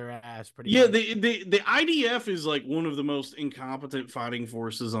save their ass. Pretty much. The IDF is like one of the most incompetent fighting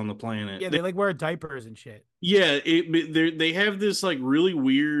forces on the planet. Yeah, they like wear diapers and shit. Yeah, they have this like really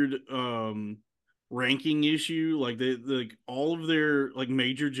weird ranking issue. Like like all of their like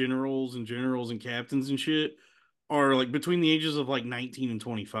major generals and captains and shit are like between the ages of like 19 and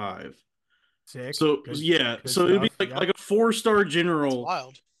 25. Sick. So good so it'd be like a 4-star general. That's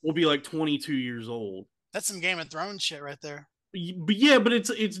wild. Will be like 22 years old. That's some Game of Thrones shit right there. But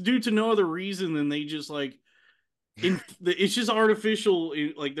it's due to no other reason than they just like it's just artificial.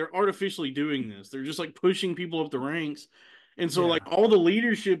 Like they're artificially doing this. They're just like pushing people up the ranks, and so like all the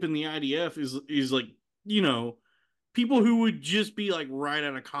leadership in the IDF is like people who would just be like right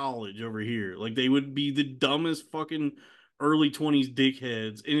out of college over here. Like they would be the dumbest fucking early 20s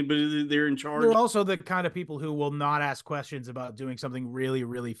dickheads, but they're in charge. They're also the kind of people who will not ask questions about doing something really,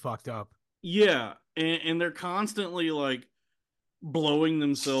 really fucked up. Yeah, and they're constantly like blowing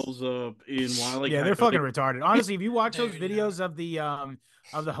themselves up in they're fucking retarded. Honestly, if you watch those videos of the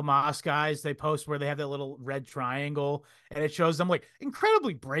Hamas guys, they post where they have that little red triangle, and it shows them like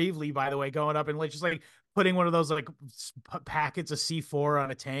incredibly bravely, by the way, going up and like just like putting one of those like packets of C4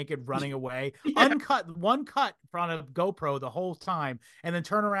 on a tank and running away, uncut, one cut on a GoPro the whole time, and then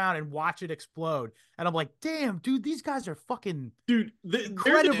turn around and watch it explode. And I'm like, damn, dude, these guys are fucking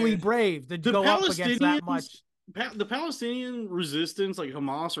incredibly brave to go up against that much. The Palestinian resistance, like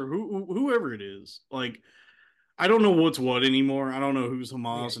Hamas or whoever it is, like I don't know what's what anymore. I don't know who's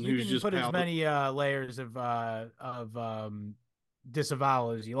Hamas and who's just put as many layers of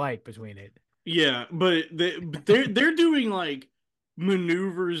disavowal as you like between it. Yeah, but they're doing like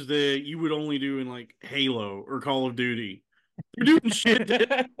maneuvers that you would only do in like Halo or Call of Duty. They're doing shit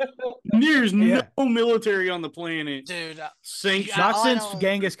that there's no military on the planet, dude. Not since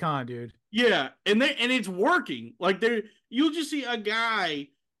Genghis Khan, dude. Yeah, and it's working. Like you'll just see a guy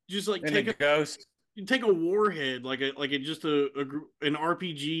just like take a warhead, like an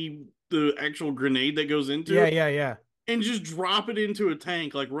RPG, the actual grenade that goes into it. Yeah. And just drop it into a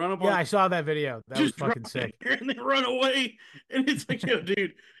tank, like run up. Yeah, I saw that video. That was fucking sick. And they run away, and it's like, yo,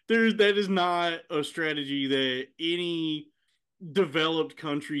 dude, that is not a strategy that any developed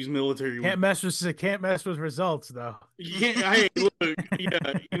count's military can't mess with results though. Hey, look,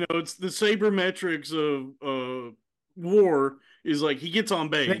 it's the sabermetrics of war is like he gets on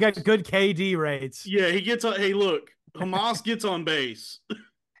base. They got good KD rates. Yeah, he gets on. Hey, look, Hamas gets on base.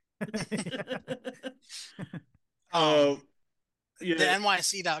 The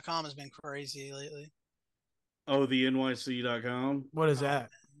NYC.com has been crazy lately. Oh, the NYC.com? What is that?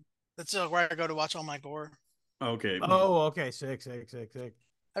 That's where I go to watch all my gore. Okay. Oh, okay. Sick.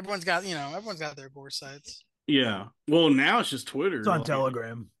 Everyone's got their gore sites. Yeah. Well, now it's just Twitter. It's on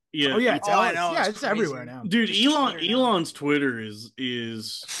Telegram. Yeah. Oh yeah, I know, yeah, it's it's everywhere crazy. now. Dude, Just Twitter now. Elon's Twitter is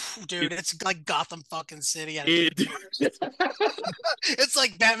Dude, it's like Gotham fucking City. it, It's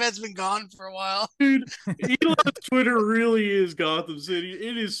like Batman's been gone for a while. dude, Elon's Twitter really is Gotham City.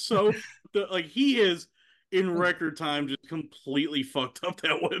 It is so like he has in record time just completely fucked up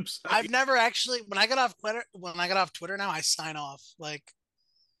that website. I've never actually when I got off Twitter now, I sign off like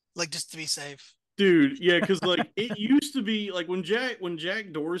just to be safe. Dude, yeah, because like it used to be like when Jack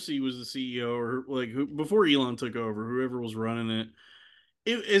Dorsey was the CEO or like before Elon took over, whoever was running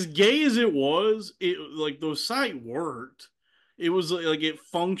it, as gay as it was, it like the site worked. It was like it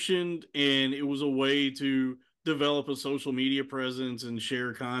functioned and it was a way to develop a social media presence and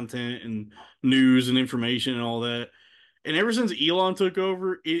share content and news and information and all that. And ever since Elon took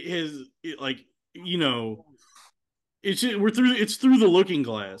over, like you know it's through the looking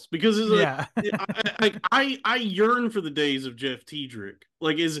glass because it's like I yearn for the days of Jeff Tiedrick.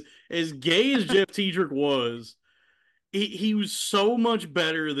 Like as gay as Jeff Tiedrick was, he was so much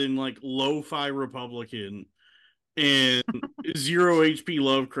better than like lo-fi Republican and zero HP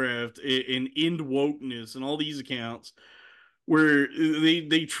Lovecraft and end wokeness and all these accounts where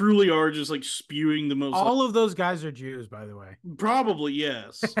they truly are just like spewing the most. All of those guys are Jews, by the way. Probably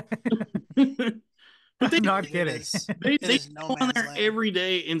yes. But I'm not kidding. They no go on there land. every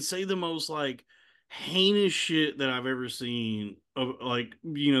day and say the most like heinous shit that I've ever seen of like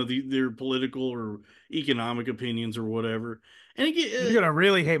their political or economic opinions or whatever. And You're gonna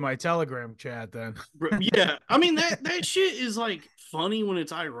really hate my Telegram chat then. yeah, I mean that shit is like funny when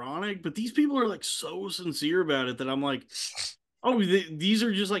it's ironic, but these people are like so sincere about it that I'm like, oh, these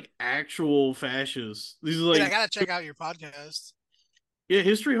are just like actual fascists. These are like, Dude, I gotta check out your podcast. yeah,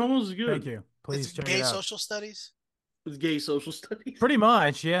 History Homos is good. Thank you. Please It's check gay it out. social studies. It's gay social studies. Pretty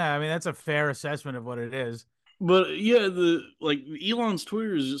much, yeah. I mean, that's a fair assessment of what it is. But yeah, the like Elon's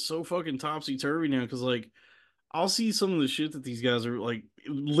Twitter is just so fucking topsy turvy now because like I'll see some of the shit that these guys are like.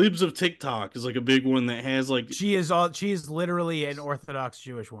 Libs of TikTok is like a big one that has like she is literally an Orthodox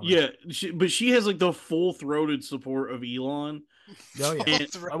Jewish woman. Yeah, but she has like the full throated support of Elon. Oh yeah,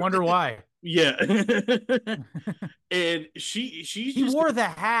 I wonder why. Yeah, and he wore the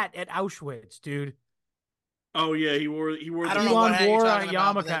hat at Auschwitz, dude. Oh yeah, he wore. I don't know what Elon wore a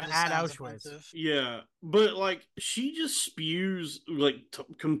yarmulke at Auschwitz. Offensive. Yeah, but like she just spews like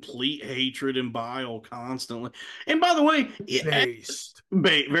complete hatred and bile constantly. And by the way,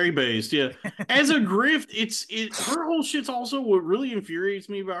 very based. Yeah, as a grift, her whole shit's also what really infuriates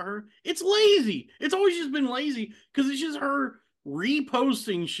me about her. It's lazy. It's always just been lazy because it's just her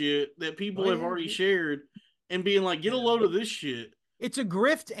reposting shit that people have already shared and being like, get a load of this shit. It's a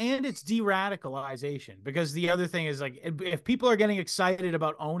grift and it's de-radicalization because the other thing is like if people are getting excited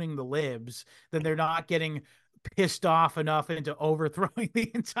about owning the libs, then they're not getting pissed off enough into overthrowing the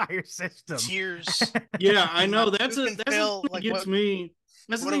entire system. Tears. Yeah, I know. That's what gets me.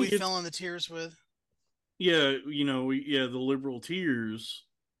 That's what are we filling the tears with? Yeah, the liberal tears.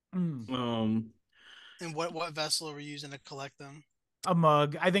 And what vessel are we using to collect them? A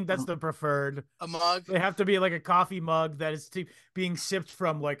mug. I think that's the preferred. A mug? They have to be like a coffee mug that is being sipped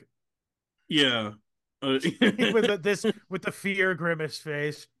from like. Yeah. with the fear grimace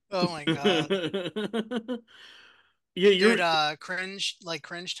face. Oh my god. Yeah, dude,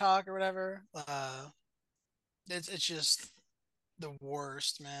 cringe talk or whatever. It's just the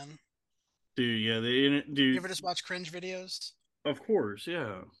worst, man. Dude, yeah, dude. You ever just watch cringe videos? Of course,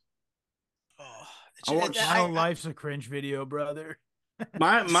 yeah. Oh, life's a cringe video, brother.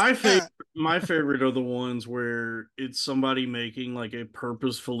 My favorite are the ones where it's somebody making like a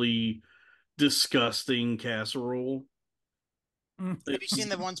purposefully disgusting casserole. Have you seen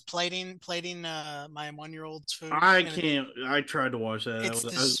the ones plating my 1-year-old's food? I tried to watch that. It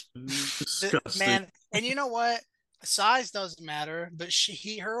was disgusting. Man, and you know what? Size doesn't matter, but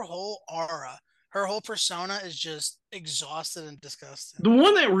her whole aura, her whole persona is just exhausted and disgusting. The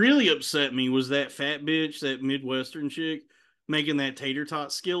one that really upset me was that fat bitch, that Midwestern chick, making that tater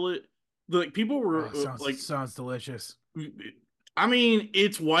tot skillet. Like people were sounds delicious. I mean,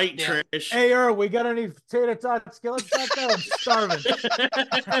 it's white trash. Hey, Earl, we got any tater tot skillets back there? I'm starving.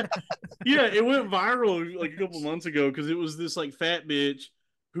 Yeah, it went viral like a couple months ago because it was this like fat bitch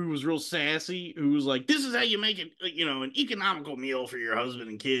who was real sassy, who was like, "This is how you make it, an economical meal for your husband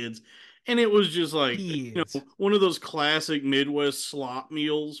and kids." And it was just like one of those classic Midwest slop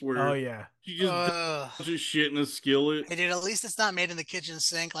meals where you just shit in a skillet. Hey, dude, at least it's not made in the kitchen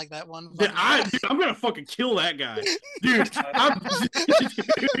sink like that one. Dude, I'm gonna fucking kill that guy, dude.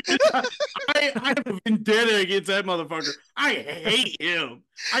 I have a vendetta against that motherfucker. I hate him.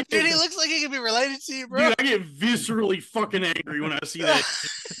 Dude, he looks like he could be related to you, bro. Dude, I get viscerally fucking angry when I see that.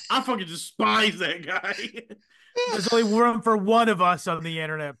 I fucking despise that guy. There's only room for one of us on the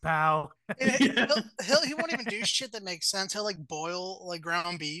internet, pal. And Yeah. he won't even do shit that makes sense. He'll like boil like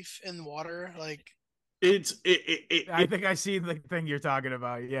ground beef in water. Like I think I see the thing you're talking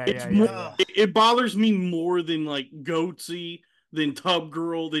about. Yeah, it's yeah, more, yeah, yeah. it bothers me more than like Goatsy, than Tub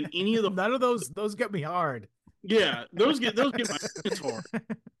Girl, than any of the. None of those get me hard. Yeah, those get my hands hard.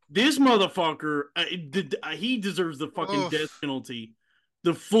 This motherfucker, he deserves the fucking death oof. penalty,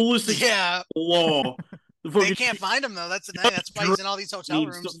 the fullest Yeah, law. The they fucking can't find him though. That's the thing. That's why he's in all these hotel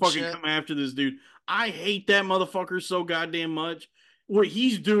needs to rooms and fucking shit. come after this dude. I hate that motherfucker so goddamn much. What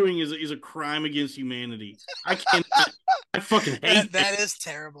he's doing is a crime against humanity. I can't. I fucking hate That is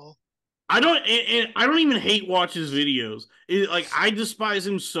terrible. I don't even hate watch his videos. Like I despise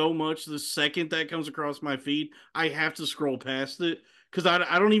him so much. The second that comes across my feed, I have to scroll past it because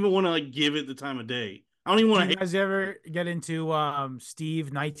I don't even want to like give it the time of day. I don't even Do want you to. guys ever get into Steve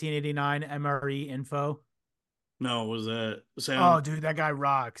 1989 MRE info? No, was that Oh, sound? dude, that guy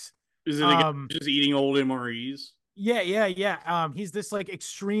rocks. Is it a guy just eating old MREs? Yeah, yeah, yeah. He's this like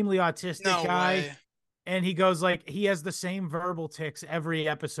extremely autistic No guy, way. and he goes like he has the same verbal tics every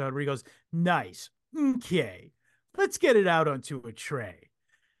episode where he goes, "Nice, okay, let's get it out onto a tray."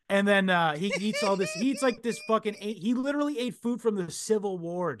 And then he eats all this. He eats like this fucking. He literally ate food from the Civil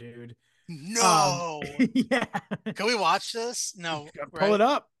War, dude. No. Yeah. Can we watch this? No, Pull it right?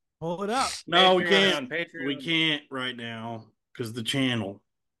 up. Pull it up. No, we Patreon, can't. Patreon. We can't right now because the channel.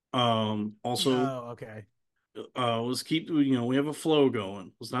 Also, Oh, okay. let's keep. We have a flow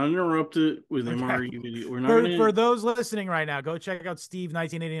going. Let's not interrupt it with Okay. MRE video. We're not For gonna. those listening right now, go check out Steve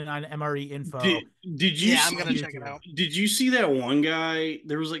 1989 MRE info. Did you? Yeah, I'm see, gonna check it out. Did you see that one guy?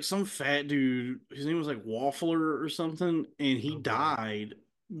 There was like some fat dude. His name was like Waffler or something, and he died.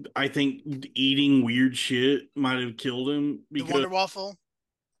 I think eating weird shit might have killed him The because Wonder Waffle,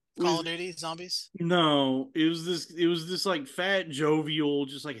 Call was of Duty, Zombies. no, it was this like fat, jovial,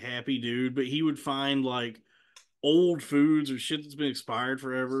 just like happy dude, but he would find like old foods or shit that's been expired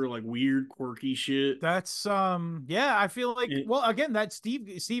forever, like weird, quirky shit. That's yeah, I feel like It- well again that Steve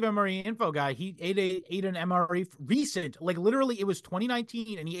MRE info guy, he ate an MRE recent, like literally it was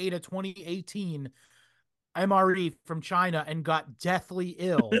 2019 and he ate a 2018 MRE from China and got deathly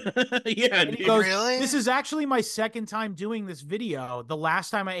ill. yeah, And he dude. goes, Really? "This is actually my second time doing this video. The last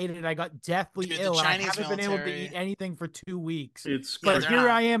time I ate it, I got deathly Dude, the ill, and I Chinese haven't been able to military- eat anything for 2 weeks. It's Yeah, But they're here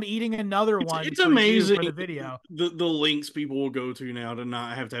not. I am eating another one. it's for you amazing for the video. the links people will go to now to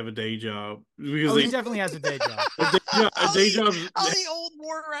not have to have a day job because Oh, he definitely has a day job. a day job all the old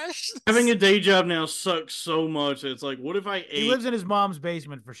war rations. having a day job now sucks so much. It's like, what if I He ate lives in his mom's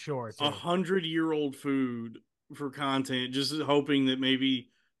basement for sure. Too. 100-year-old food for content, just hoping that maybe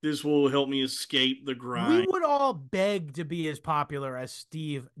this will help me escape the We grind? would all beg to be as popular as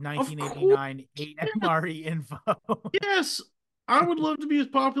Steve 1989 8 MRE info. Yes, I would love to be as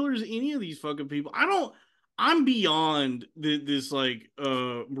popular as any of these fucking people. I'm beyond this like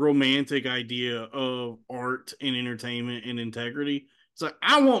romantic idea of art and entertainment and integrity. It's like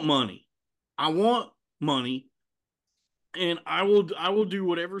I want money. I want money, and I will do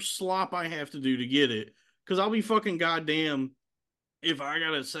whatever slop I have to do to get it because I'll be fucking goddamn if I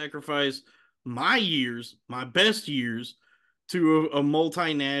gotta sacrifice my years, my best years, to a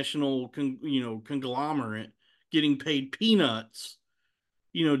multinational conglomerate getting paid peanuts,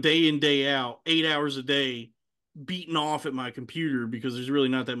 day in day out, 8 hours a day, beating off at my computer because there's really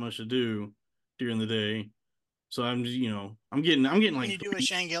not that much to do during the day. So I'm just, I'm getting Can you do a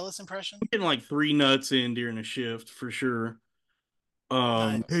Shane Gillis impression? like 3 nuts in during a shift for sure.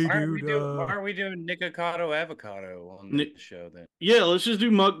 Nice. Hey, Why dude. are we doing Nikocado Avocado on the show then? Yeah, let's just do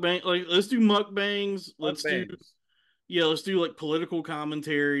mukbang. Like, let's do mukbangs. Let's do like political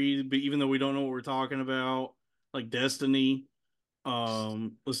commentary, but even though we don't know what we're talking about, like Destiny.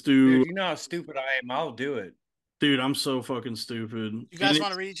 Let's do. Dude, you know how stupid I am. I'll do it. Dude, I'm so fucking stupid. You guys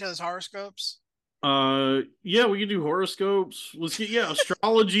want to read each other's horoscopes? Yeah, we can do horoscopes. Let's get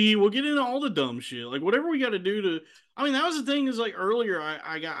astrology. We'll get into all the dumb shit. Like whatever we got to do to. I mean, that was the thing. Is like earlier,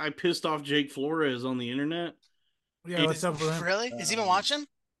 I pissed off Jake Flores on the internet. Yeah, what's up with him? Really? Is he even watching?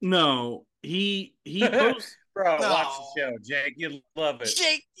 No, he posts. Bro, No. watch the show, Jake. You'll love it.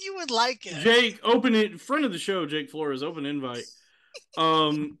 Jake, you would like it. Jake, open it. Friend of the show, Jake Flores, open invite.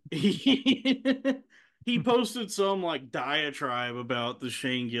 He posted some like diatribe about the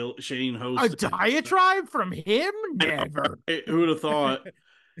Shane host. A diatribe from him? Never. Who would have thought?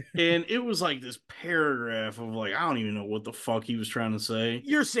 And it was like this paragraph of like I don't even know what the fuck he was trying to say.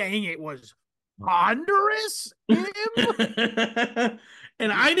 You're saying it was ponderous in him?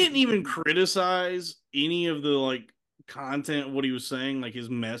 And I didn't even criticize any of the like content of what he was saying, like his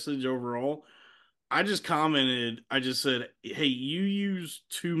message overall, I just commented, I just said, hey, you use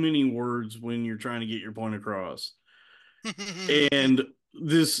too many words when you're trying to get your point across. And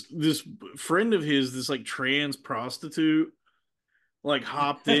this friend of his, this like trans prostitute, like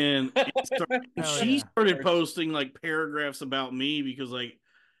hopped in and she started posting like paragraphs about me because like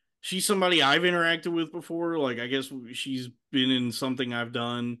she's somebody I've interacted with before. Like I guess she's been in something I've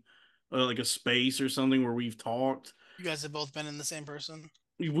done, like a space or something where we've talked. You guys have both been in the same person.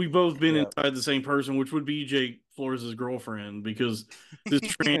 We've both been inside the same person, which would be Jake Flores' girlfriend, because this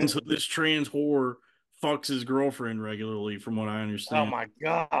trans whore fucks his girlfriend regularly, from what I understand. Oh my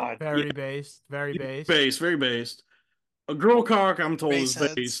god! Very based. Very based. A girl cock, I'm told, is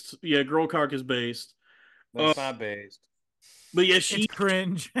based. Yeah, girl cock is based. That's not based. But yeah, she it's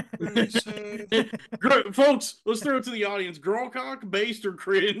cringe. Folks, let's throw it to the audience. Girl cock, based, or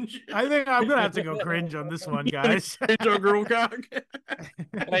cringe? I think I'm gonna have to go cringe on this one, guys. Cringe on girl cock.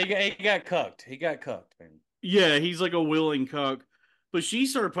 He got cucked. He got cucked, man. Yeah, he's like a willing cuck. But she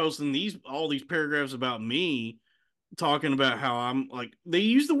started posting all these paragraphs about me, talking about how I'm like, they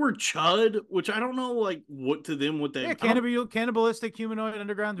use the word chud, which I don't know like what that cannibalistic humanoid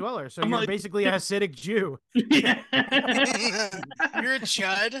underground dweller. So you're like, basically a Hasidic Jew. Yeah. You're a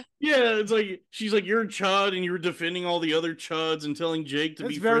chud. Yeah, it's like she's like, you're a chud, and you were defending all the other chuds and telling Jake to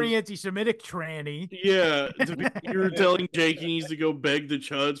That's be very anti-Semitic, tranny. Yeah, you're telling Jake he needs to go beg the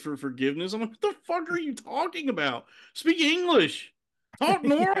chuds for forgiveness. I'm like, what the fuck are you talking about? Speak English. Talk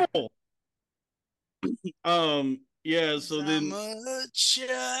normal. Yeah, so then I'm a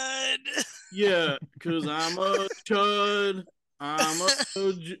chud. Yeah, because I'm a chud.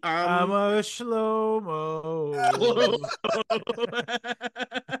 I'm a slow-mo.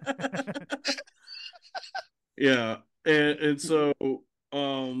 Yeah, and so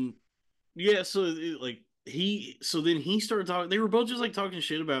yeah, so then he started talking. They were both just like talking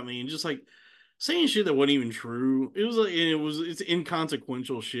shit about me and just like saying shit that wasn't even true. It was like it's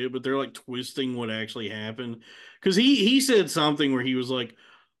inconsequential shit, but they're like twisting what actually happened. Because he said something where he was like,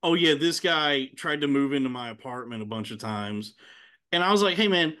 "Oh yeah, this guy tried to move into my apartment a bunch of times," and I was like, "Hey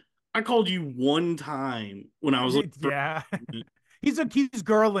man, I called you one time when I was like, yeah." He's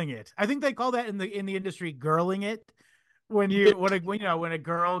girling it. I think they call that in the industry girling it. When a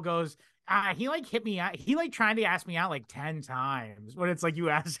girl goes, he like hit me out. He like trying to ask me out like 10 times when it's like you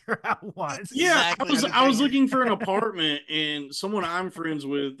asked her out once. Yeah, I was looking for an apartment, and someone I'm friends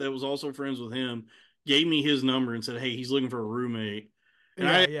with that was also friends with him gave me his number and said, "Hey, he's looking for a roommate." And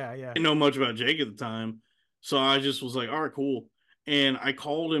I didn't know much about Jake at the time, so I just was like, "All right, cool." And I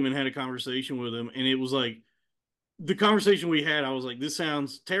called him and had a conversation with him, and it was like the conversation we had. I was like, "This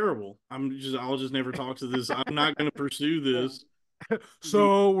sounds terrible. I'll just never talk to this. I'm not going to pursue this."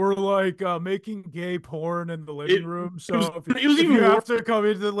 So we're like making gay porn in the living room. So if you have to come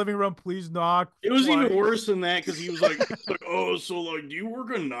into the living room, please knock. It was even worse than that, because he was like, "Oh, so like, do you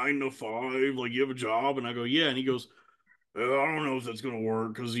work a 9 to 5? Like, you have a job?" And I go, "Yeah." And he goes, "I don't know if that's gonna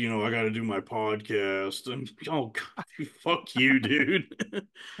work because I got to do my podcast." And oh god, fuck you, dude.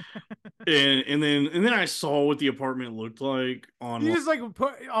 and then I saw what the apartment looked like on. He's like,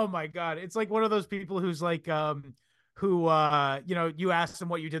 oh my god, it's like one of those people who's like, who you ask them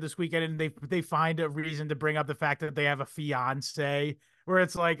what you did this weekend, and they find a reason to bring up the fact that they have a fiance. Where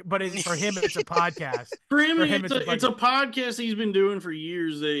it's like, but for him, it's a podcast. For him, it's a podcast he's been doing for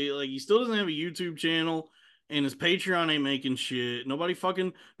years. He still doesn't have a YouTube channel. And his Patreon ain't making shit. Nobody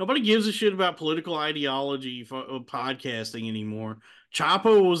gives a shit about political ideology podcasting anymore.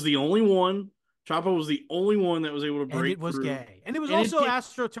 Chapo was the only one. Chapo was the only one that was able to break. And it was through. Gay, and it was also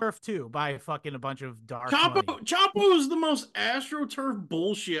AstroTurf too, by fucking a bunch of dark. Chapo is the most AstroTurf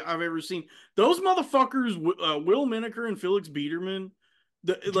bullshit I've ever seen. Those motherfuckers, Will Menaker and Felix Biederman,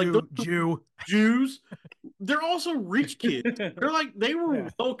 Jews. They're also rich kids. They were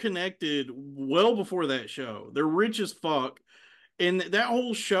well connected well before that show. They're rich as fuck. And that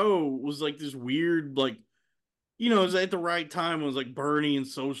whole show was like this weird, it was at the right time. It was like Bernie and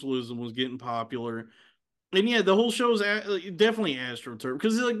socialism was getting popular. And yeah, the whole show is definitely AstroTurf,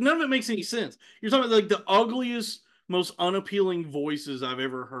 because none of it makes any sense. You're talking about the ugliest, most unappealing voices I've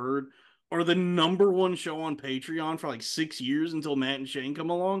ever heard are the #1 show on Patreon for 6 years until Matt and Shane come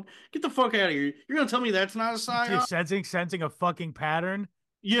along. Get the fuck out of here. You're going to tell me that's not a psyop? Sensing a fucking pattern?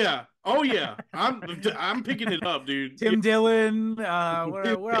 Yeah. Oh, yeah. I'm picking it up, dude. Tim Dillon.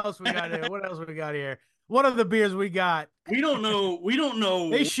 What else we got here? What else we got here? What are the beers we got? We don't know.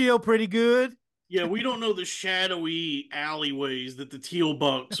 They shield pretty good. Yeah, we don't know the shadowy alleyways that the teal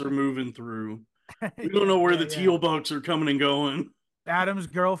bucks are moving through. We don't know where the teal bucks are coming and going. Adam's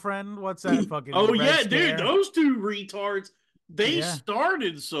girlfriend. What's that fucking Oh Red yeah, dude, Scare? those two retards. They Yeah.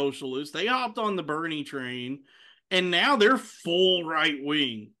 started socialist. They hopped on the Bernie train, and now they're full right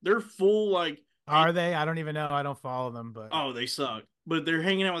wing. They're full like, Are they? I don't even know. I don't follow them, but oh, they suck. But they're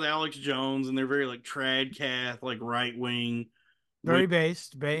hanging out with Alex Jones, and they're very like trad cath, like right wing. very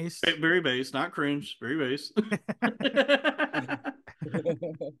based. Very base, not cringe. Very base.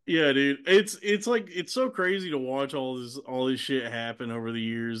 Yeah, dude. It's like it's so crazy to watch all this shit happen over the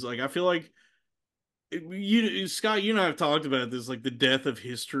years. Like I feel like you Scott, you and I have talked about this, like the death of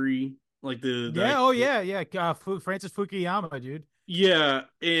history, like Yeah. Oh yeah. Yeah. Francis Fukuyama, dude. yeah,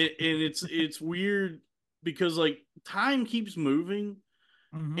 and it's weird because like time keeps moving.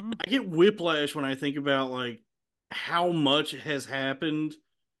 Hmm. I get whiplash when I think about like how much has happened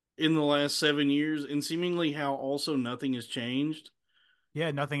in the last 7 years, and seemingly how also nothing has changed.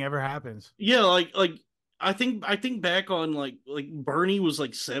 Yeah. Nothing ever happens. Yeah, like I think back on like Bernie was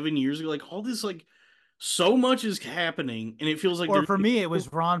like 7 years ago. Like all this like so much is happening, and it feels like Or there's for me, it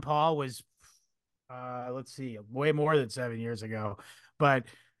was Ron Paul was let's see, way more than 7 years ago. But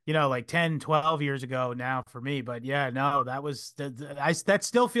like 10, 12 years ago now for me. But yeah, no, that was that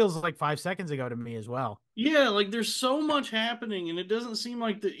still feels like 5 seconds ago to me as well. yeah, like there's so much happening, and it doesn't seem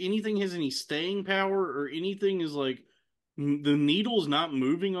like that anything has any staying power or anything is like the needle's not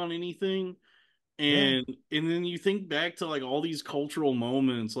moving on anything. Yeah. And then you think back to like all these cultural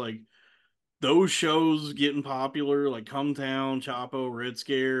moments, like those shows getting popular, like Come Town, Chapo, Red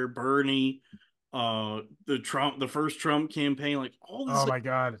Scare, Bernie, the first Trump campaign, like all this, Oh like, my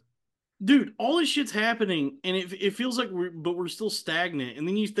God. dude, all this shit's happening, and it feels like we're still stagnant. And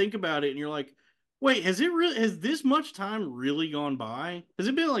then you think about it, and you're like, wait, has this much time really gone by? Has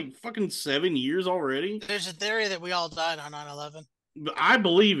it been like fucking 7 years already? There's a theory that we all died on 9/11. I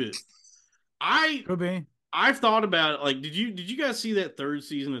believe it. I Could be. I've thought about it. Like, did you guys see that third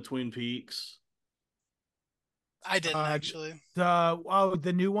season of Twin Peaks? I didn't Uh, actually.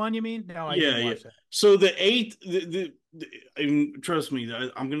 the new one, you mean? No, I Yeah, didn't yeah. watch that. So the eighth, and trust me,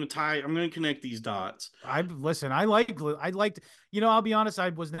 I'm gonna connect these dots. Listen. I liked. I'll be honest. I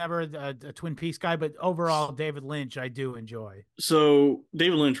was never a Twin Peaks guy, but overall, David Lynch, I do enjoy. So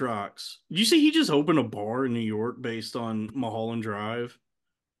David Lynch rocks. Did you see he just opened a bar in New York based on Mulholland Drive?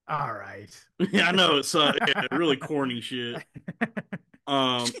 All right. Yeah, I know it's yeah, really corny shit.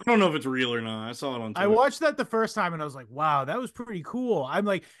 I don't know if it's real or not. I saw it on I Twitter. watched that the first time and I was like, wow, that was pretty cool. I'm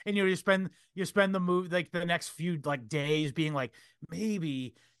like, and you spend the movie like the next few like days being like,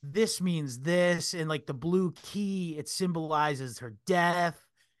 maybe this means this, and like the blue key, it symbolizes her death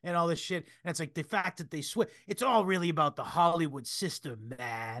and all this shit. And it's like the fact that they switch, it's all really about the Hollywood system,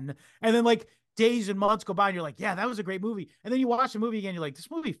 man. And then like days and months go by and you're like, yeah, that was a great movie. And then you watch the movie again, you're like,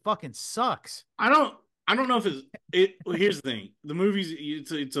 this movie fucking sucks. I don't. I don't know if it. Well, here's the thing: the movie's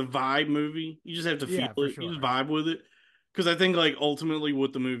it's a vibe movie. You just have to feel Yeah, for it. You sure. just vibe with it. Because I think like ultimately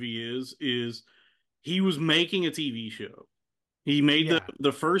what the movie is he was making a TV show. He made Yeah.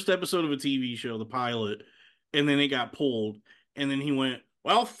 the first episode of a TV show, the pilot, and then it got pulled. And then he went,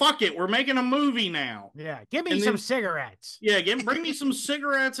 "Well, fuck it, we're making a movie now." Yeah. Give me And some then cigarettes. yeah, bring me some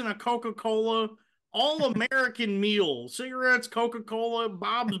cigarettes and a Coca Cola, all American meal, cigarettes, Coca Cola,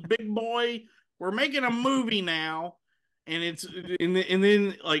 Bob's Big Boy. We're making a movie now, and and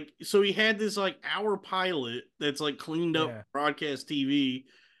then like so he had this like hour pilot that's like cleaned up Yeah. broadcast TV,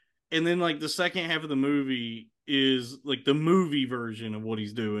 and then like the second half of the movie is like the movie version of what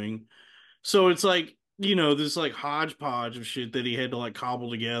he's doing. So it's like this like hodgepodge of shit that he had to like cobble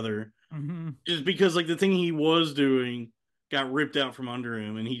together Hmm. just because like the thing he was doing got ripped out from under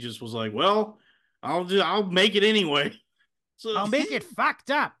him, and he just was like, well, I'll make it anyway. So I'll make it fucked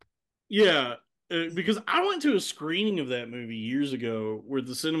up. yeah, because I went to a screening of that movie years ago where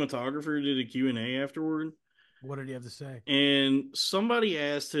the cinematographer did a Q&A afterward, What did he have to say? and somebody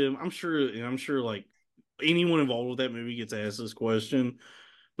asked him, I'm sure like anyone involved with that movie gets asked this question,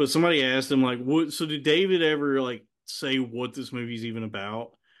 but somebody asked him like, what, so did David ever like say what this movie's even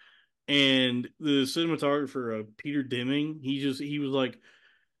about? And the cinematographer, Peter Deming, he was like,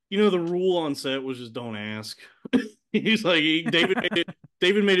 the rule on set was just don't ask. He's like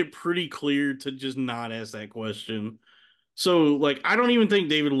David made it pretty clear to just not ask that question. So like I don't even think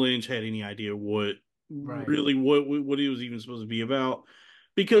David Lynch had any idea what Right. really what he was even supposed to be about,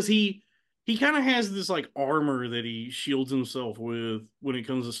 because he kind of has this like armor that he shields himself with when it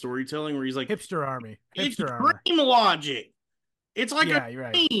comes to storytelling, where he's like, Hipster army. it's Hipster armor. dream logic. It's like Yeah, a you're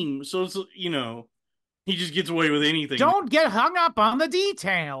right. dream. So it's He just gets away with anything. Don't get hung up on the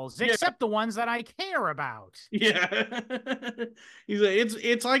details, Yeah. except the ones that I care about. Yeah. He's like,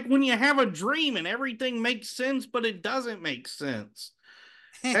 it's like when you have a dream and everything makes sense, but it doesn't make sense.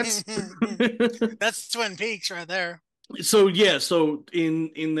 That's That's Twin Peaks right there. so yeah. So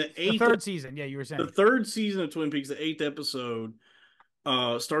in the The eighth, third season, yeah, you were saying. the third season of Twin Peaks, the 8th episode,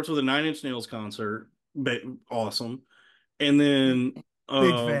 starts with a Nine Inch Nails concert. Awesome. And then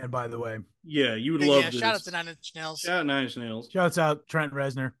Big fan, by the way. yeah, you would love Yeah, this. shout out to Nine Inch Nails. Shout out Nine Inch Nails. Shouts out Trent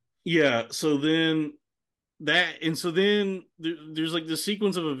Reznor. Yeah, so then there's like the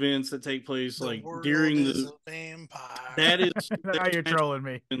sequence of events that take place The like world during is the a vampire. that is Now you're trolling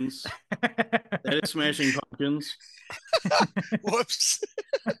me. that is Smashing Pumpkins. Whoops.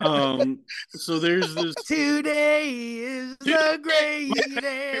 So there's this Today is the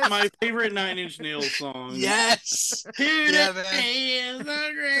greatest. my favorite Nine Inch Nails song. Yes. Today Yeah, man. is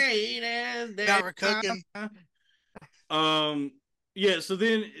the greatest day. Now we're cooking. Yeah, so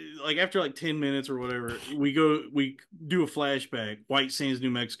then like after like 10 minutes or whatever, we do a flashback, White Sands,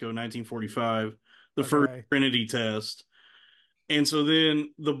 New Mexico, 1945, the first Trinity test. And so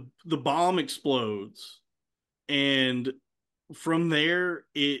then the bomb explodes, and from there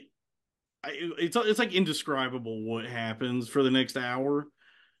it's like indescribable what happens for the next hour.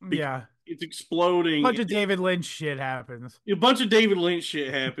 Yeah. It's exploding. A bunch of David Lynch shit happens. A bunch of David Lynch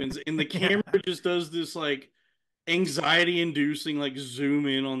shit happens, and the camera just does this like anxiety inducing like zoom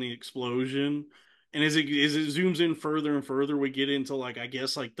in on the explosion, and as it zooms in further and further, we get into like I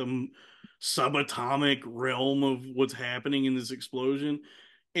guess like the subatomic realm of what's happening in this explosion.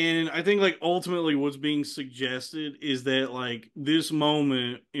 And I think like ultimately what's being suggested is that like this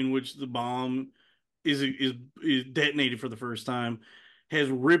moment in which the bomb is detonated for the first time has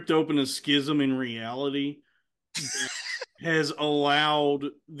ripped open a schism in reality, has allowed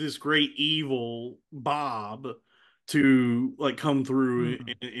this great evil Bob to like come through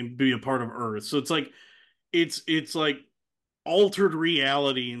and be a part of Earth. So it's like altered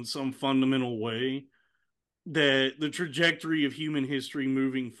reality in some fundamental way, that the trajectory of human history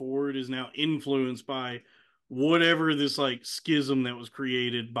moving forward is now influenced by whatever this like schism that was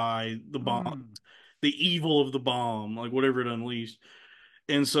created by the bomb, the evil of the bomb, like whatever it unleashed.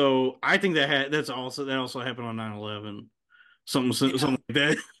 And so I think that also happened on 9/11. Something like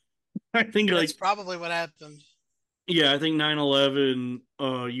that. I think that's probably what happened. Yeah, I think 9/11,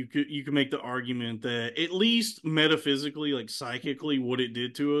 you could make the argument that at least metaphysically, like psychically, what it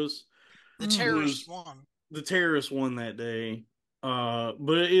did to us, the terrorists won. The terrorists won that day. But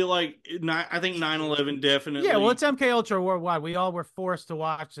I think 9/11 definitely. Yeah, well, it's MK Ultra worldwide. We all were forced to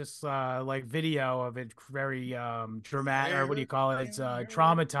watch this like video of it, very dramatic, or what do you call it? It's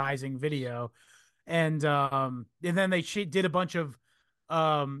traumatizing video, and then they did a bunch of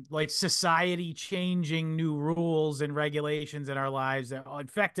like society changing new rules and regulations in our lives that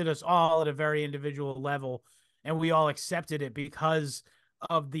affected us all at a very individual level, and we all accepted it because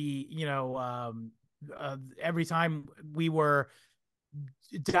of the every time we were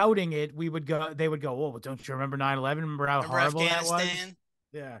doubting it, they would go, oh, don't you remember 9/11? Remember how horrible that was?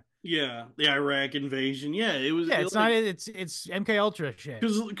 Yeah, the Iraq invasion. Yeah, it was. Yeah, it's MK Ultra shit.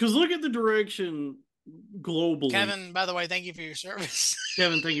 Because look at the direction globally. Kevin, by the way, thank you for your service.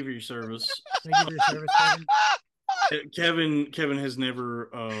 Kevin, thank you for your service. Thank you for your service, Kevin. Kevin has never.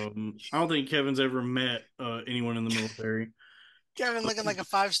 I don't think Kevin's ever met anyone in the military. Kevin looking like a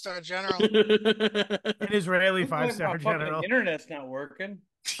 5-star general. An Israeli 5-star general. Internet's not working.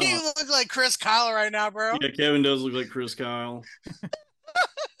 You look like Chris Kyle right now, bro. Yeah, Kevin does look like Chris Kyle.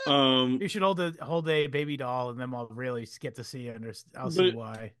 You should hold a baby doll, and then we'll really get to see it. I'll see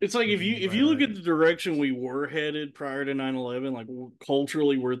why. It's like if you look at the direction we were headed prior to 9/11, like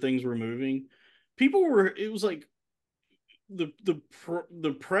culturally where things were moving, it was like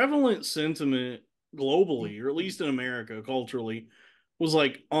the prevalent sentiment globally, or at least in America culturally, was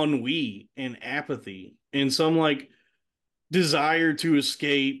like ennui and apathy and some like desire to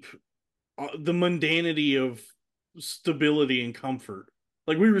escape the mundanity of stability and comfort.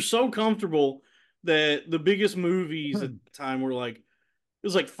 Like we were so comfortable that the biggest movies at the time were like, it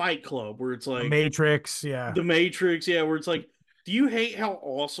was like Fight Club, where it's like The Matrix, yeah, where it's like, do you hate how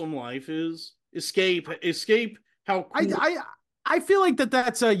awesome life is? Escape how cool. I feel like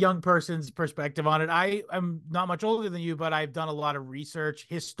that's a young person's perspective on it. I am not much older than you, but I've done a lot of research,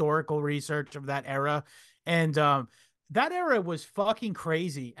 historical research of that era. And that era was fucking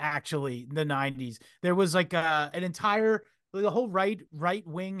crazy, actually, in the 90s. There was like an entire, the whole right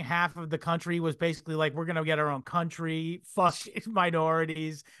wing half of the country was basically like, we're going to get our own country, fuck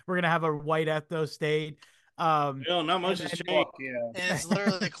minorities. We're going to have a white ethno state. Well, not much has then, changed. Fuck yeah. And it's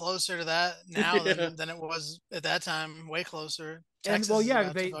literally closer to that now Yeah. than it was at that time. Way closer. and Texas well, is yeah,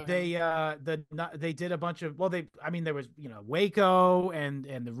 about to fucking. they did a bunch of there was Waco and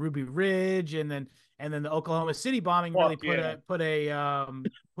the Ruby Ridge and then the Oklahoma City bombing really Fuck yeah. put a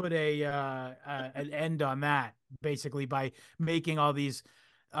an end on that basically by making all these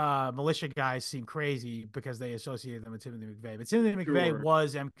militia guys seem crazy because they associated them with Timothy McVeigh. But Timothy McVeigh Sure.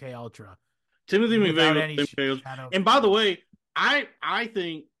 was MK Ultra. Timothy Without McVeigh any was MK Ultra. shadow of And by the way, I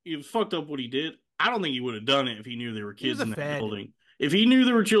think it was fucked up what he did. I don't think he would have done it if he knew there were He was kids a in that Fed. building. If he knew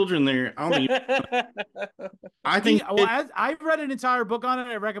there were children there, I don't think. I think. I've read an entire book on it.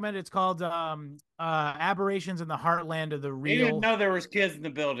 I recommend it. It's called Aberrations in the Heartland of the He didn't Real. know there was kids in the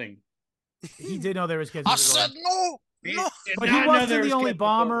building. He did know there was kids. I in the said building. no. He No. did But not he know wasn't there the was only kids in the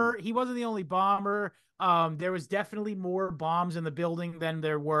building. bomber. He wasn't the only bomber. There was definitely more bombs in the building than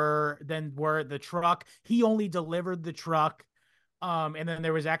were the truck. He only delivered the truck. And then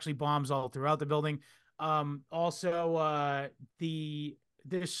there was actually bombs all throughout the building. Also,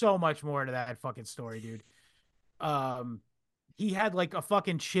 there's so much more to that fucking story, dude. He had like a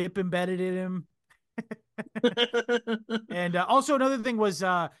fucking chip embedded in him. And also another thing was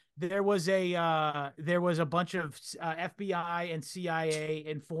there was a bunch of FBI and CIA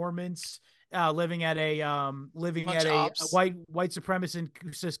informants living at a white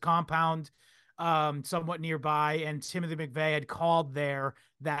supremacist compound somewhat nearby, and Timothy McVeigh had called there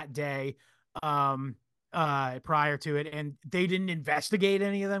that day prior to it, and they didn't investigate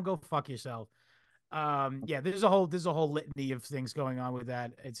any of them. Go fuck yourself. Yeah, there's a whole litany of things going on with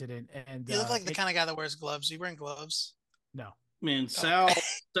that incident, and You look like the kind of guy that wears gloves. Are you wearing gloves? no. Man, Sal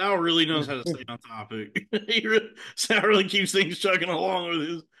really knows how to stay on topic. Sal really keeps things chugging along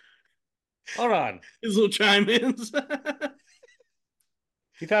with Hold on. his little chime-ins.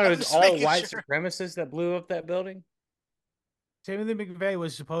 You thought it I'm was just all making white sure. supremacists that blew up that building? Timothy McVeigh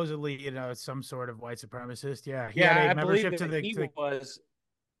was supposedly, some sort of white supremacist. Yeah, he Yeah, had a I believe membership that he was.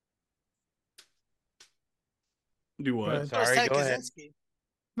 Do what? ahead. Sorry, Ted go ahead. Kaczynski.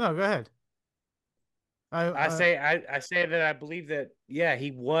 No, go ahead. I say that I believe that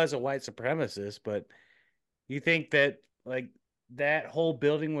he was a white supremacist, but you think that like that whole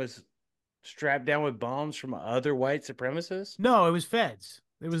building was strapped down with bombs from other white supremacists? No, it was feds.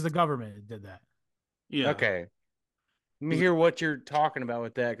 It was the government that did that. Yeah. Okay. Let me hear what you're talking about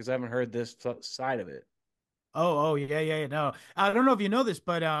with that because I haven't heard this side of it. Oh, yeah. No, I don't know if you know this,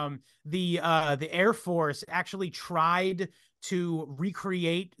 but the Air Force actually tried to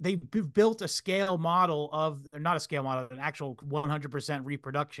recreate. They built a scale model of, not a scale model, an actual 100%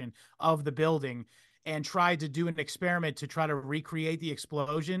 reproduction of the building, and tried to do an experiment to try to recreate the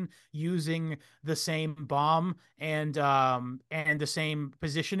explosion using the same bomb and the same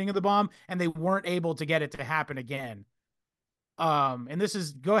positioning of the bomb, and they weren't able to get it to happen again. And this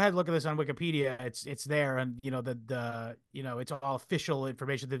is, go ahead, look at this on Wikipedia. It's there, and it's all official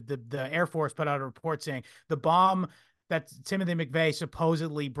information. The Air Force put out a report saying the bomb that Timothy McVeigh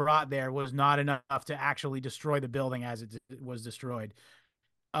supposedly brought there was not enough to actually destroy the building as it was destroyed.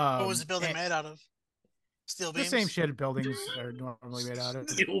 What was the building made out of? Steel The beams. same shit buildings are normally made out of.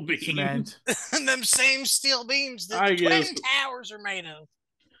 Steel beams. Cement. And them same steel beams that I the Twin guess. Towers are made of.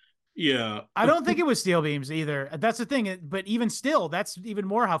 Yeah. I don't think it was steel beams either. That's the thing. But even still, that's even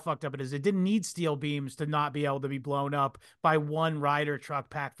more how fucked up it is. It didn't need steel beams to not be able to be blown up by one Ryder truck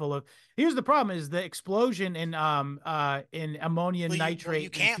packed full of. Here's the problem: is the explosion in ammonium nitrate you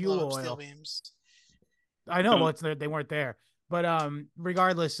can't and fuel blow up oil. steel beams. I know. Well, they weren't there. But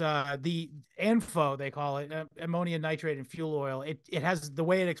regardless, the ANFO, they call it, ammonium nitrate and fuel oil. It has, the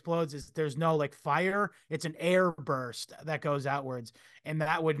way it explodes is there's no like fire. It's an air burst that goes outwards, and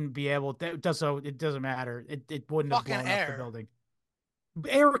that wouldn't be able. It doesn't matter. It wouldn't have blown up the building.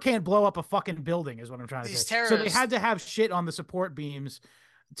 Air can't blow up a fucking building, is what I'm trying to say. So they had to have shit on the support beams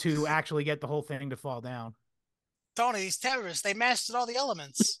to actually get the whole thing to fall down. Tony, these terrorists, they mastered all the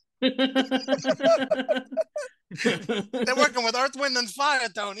elements. They're working with earth, wind, and fire,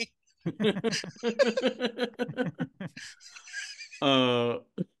 Tony.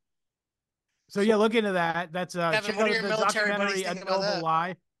 So yeah, look into that. That's Kevin, what do your military buddies think about that?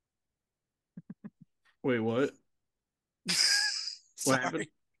 Lie. Wait, what? What happened?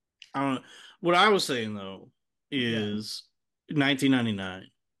 I don't know. What I was saying though is 1999.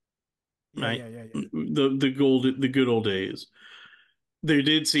 Right? Yeah. The good old days. There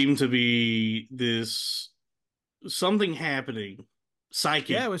did seem to be something happening. Psychic.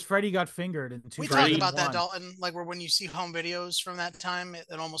 Yeah, it was Freddie got fingered in 2001. We talked about that, Dalton. Like, where when you see home videos from that time, it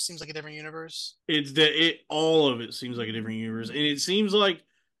almost seems like a different universe. All of it seems like a different universe, and it seems like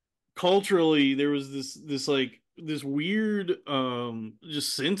culturally there was this weird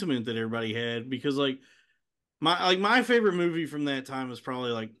just sentiment that everybody had because my favorite movie from that time was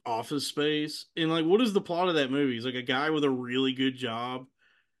probably like Office Space. And like, what is the plot of that movie? He's like a guy with a really good job,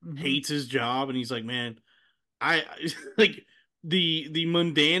 hates his job, and he's like, man, I like the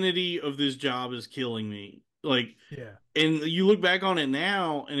mundanity of this job is killing me. Like, Yeah. and you look back on it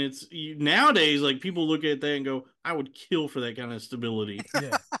now, and nowadays like people look at that and go, I would kill for that kind of stability.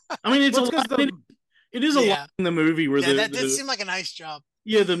 Yeah. I mean, Well, it's 'cause the- it is a Yeah. lot in the movie where that did seem like a nice job.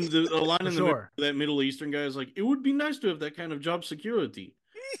 yeah, the line For in the movie sure. where that Middle Eastern guy is like, it would be nice to have that kind of job security.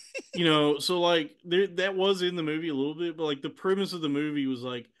 You know, so like that was in the movie a little bit, but like the premise of the movie was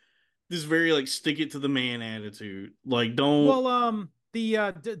like this very like stick it to the man attitude. Like don't Well,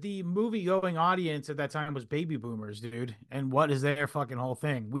 the movie going audience at that time was baby boomers, dude. And what is their fucking whole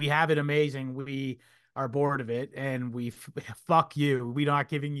thing? We have it amazing. We are bored of it, and fuck you. We're not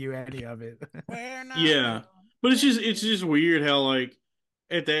giving you any of it. We're not yeah. But it's just weird how like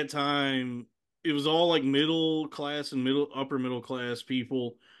at that time it was all like middle class and upper middle class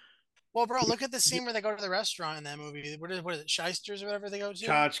people. Well, bro, look at the scene where they go to the restaurant in that movie. What is it, Shysters or whatever they go to?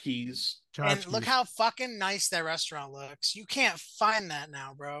 Tchotchkes. And look how fucking nice that restaurant looks. You can't find that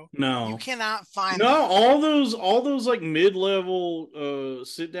now, bro. No. You cannot find No, that. all those like mid-level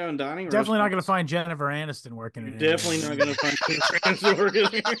sit down dining definitely not restaurants. going to find Jennifer Aniston working in it. Definitely not going to find Jennifer Aniston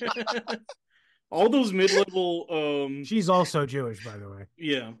working there. All those mid-level She's also Jewish, by the way.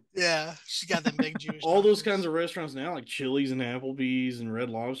 yeah. Yeah, she got them big Jewish. All those knuckles. kinds of restaurants now, like Chili's and Applebee's and Red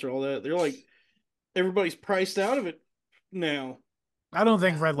Lobster, all that, they're like everybody's priced out of it now. I don't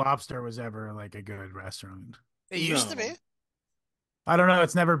think Red Lobster was ever like a good restaurant. It used to No. be. I don't know.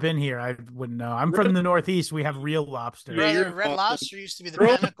 It's never been here. I wouldn't know. I'm from the Northeast. We have real lobster. Yeah, you're Red awesome. Lobster used to be the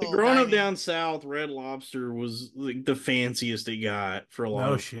Growing pinnacle. up dining. down south, Red Lobster was like the fanciest it got for a lot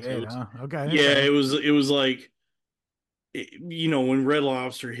No of shit. folks. Huh? Okay. Yeah, okay. it was like you know, when Red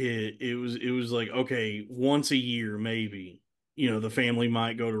Lobster hit, it was like, okay, once a year maybe, you know, the family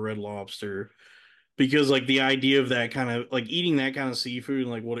might go to Red Lobster because like the idea of that kind of like eating that kind of seafood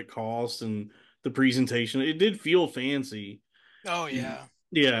and like what it costs and the presentation, it did feel fancy. Oh yeah.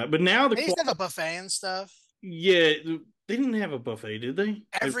 Yeah, but now They used to have a buffet and stuff. yeah, they didn't have a buffet, did they?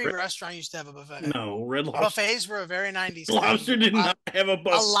 Every restaurant used to have a buffet. No, Red Lobster. Buffets were a very 90s thing. Lobster did not have a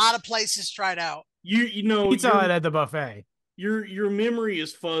buffet. A lot of places tried out. You know Pizza Hut at the buffet. your memory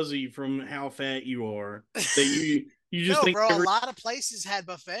is fuzzy from how fat you are. That you just No, think bro, a lot of places had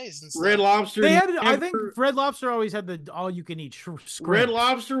buffets and stuff. Red Lobster. They had. I think Red Lobster always had the all-you-can-eat shrimp. Red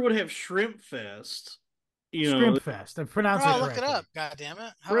Lobster would have Shrimp Fest. You know, Shrimp Fest. I pronounced Bro, it look it correctly. up. God damn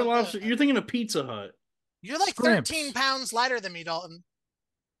it. How Red about Lobster. that? You're thinking of Pizza Hut. You're like Shrimps. 13 pounds lighter than me, Dalton.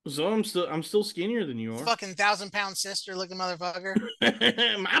 So I'm still skinnier than you are. Fucking 1,000-pound sister looking motherfucker. I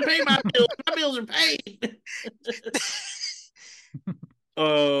pay my bills. My bills are paid.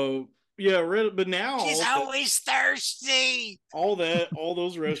 Yeah, but now She's always thirsty. all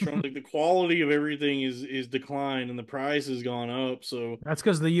those restaurants, like the quality of everything is declined and the price has gone up. So That's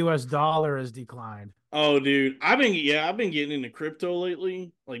because the U.S. dollar has declined. oh, dude, I've been getting into crypto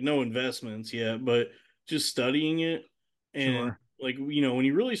lately. Like no investments yet, but just studying it and Sure. like you know when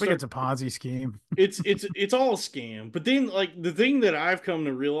you really I think start, it's a Ponzi scheme. it's all a scam. But then like the thing that I've come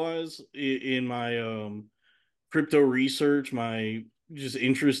to realize in my crypto research, my just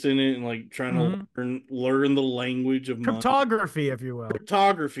interest in it and like trying to learn the language of money. Cryptography, if you will.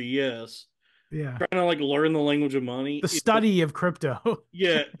 Cryptography, yes. Yeah. Trying to like learn the language of money. The study of crypto.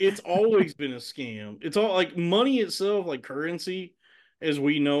 Yeah, it's always been a scam. It's all like money itself, like currency as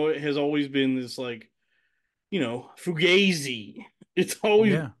we know it, has always been this like, you know, fugazi. It's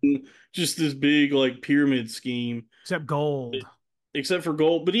always been just this big like pyramid scheme. Except gold. Except for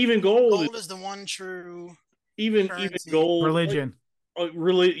gold. But even gold is the one true even gold. Religion.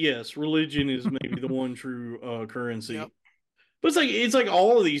 Yes, religion is maybe the one true currency. Yep. But it's like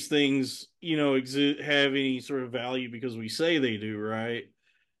all of these things, you know, have any sort of value because we say they do, right?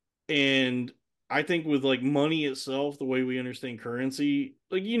 And I think with like money itself, the way we understand currency,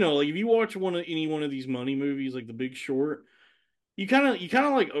 like you know, like if you watch any one of these money movies, like The Big Short, you kind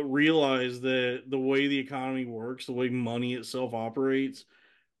of like realize that the way the economy works, the way money itself operates,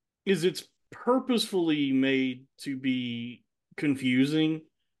 is it's purposefully made to be confusing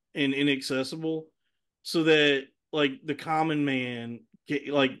and inaccessible so that like the common man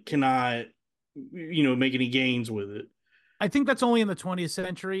cannot you know make any gains with it. I think that's only in the 20th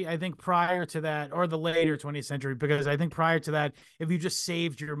century. I think prior to that, or the later 20th century, because I think prior to that, if you just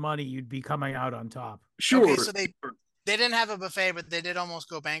saved your money, you'd be coming out on top. Sure. Okay, so They didn't have a buffet, but they did almost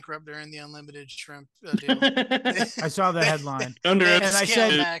go bankrupt during the unlimited shrimp deal. I saw the headline. Under They And I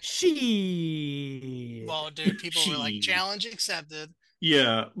said, back. she. Well, dude, people were like, She. challenge accepted.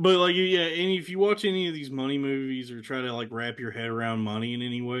 Yeah, but like yeah, and if you watch any of these money movies or try to like wrap your head around money in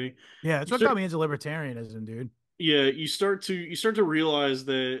any way, Yeah, that's you what start, got me into libertarianism, dude. yeah, you start to realize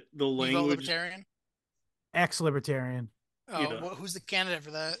that the You vote language, libertarian? Ex-libertarian. Oh, yeah, who's the candidate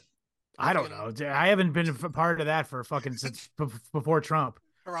for that? I don't know. I haven't been a part of that for fucking since before Trump.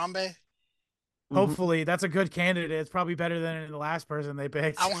 Harambe? Hopefully, that's a good candidate. It's probably better than the last person they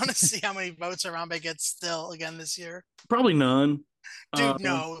picked. I want to see how many votes Harambe gets still again this year. probably none. Dude,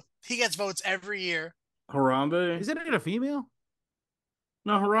 no. He gets votes every year. Harambe, Isn't it a female?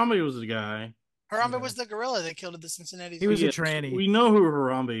 no, Harambe was the guy. Harambe Yeah. was the gorilla that killed at the Cincinnati He was Zoo. a Yes, tranny. we know who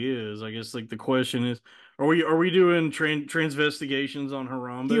Harambe is. I guess like the question is, are we doing transvestigations on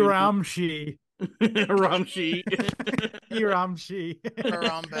Harambe? Hiramshi. Haramshi. Hiramshi.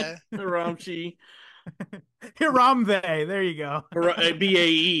 Harambe. Haramshi. Hirambe. There you go.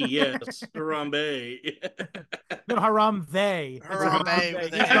 BAE, yes. Harambe. No, Haram they. Harambe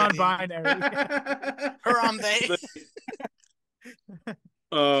with He's a non-binary. Harambe.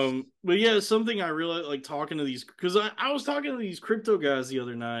 But yeah, something I realized like talking to these because I was talking to these crypto guys the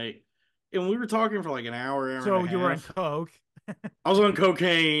other night, and we were talking for like an hour So and a you were on half. coke. I was on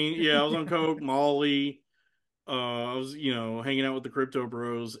cocaine. Yeah, I was on coke, Molly. I was, hanging out with the crypto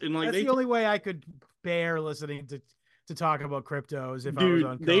bros, and like That's the only way I could bear listening to talk about cryptos if I was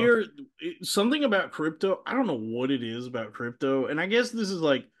on coke. they are something about crypto. I don't know what it is about crypto, and I guess this is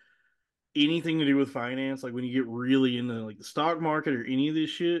like anything to do with finance. Like when you get really into like the stock market or any of this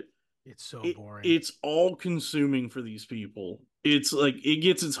shit, It's so boring. it's all consuming for these people. It's like it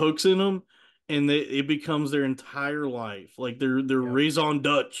gets its hooks in them, and it becomes their entire life. Like they're raison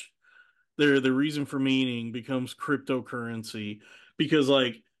Dutch. The reason for meaning becomes cryptocurrency because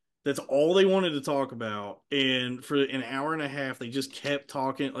like that's all they wanted to talk about, and for an hour and a half they just kept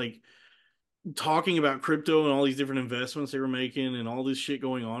talking about crypto and all these different investments they were making and all this shit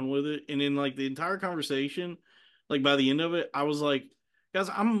going on with it. And then like the entire conversation, like by the end of it, I was like, guys,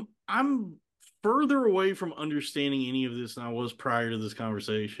 I'm further away from understanding any of this than I was prior to this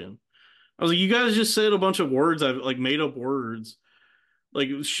conversation. I was like, you guys just said a bunch of words, I've like made up words, like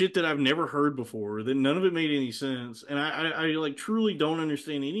shit that I've never heard before, that none of it made any sense. And I like truly don't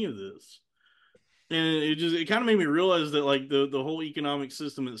understand any of this. And it kind of made me realize that like the whole economic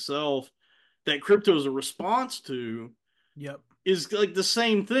system itself that crypto is a response to Yep. is like the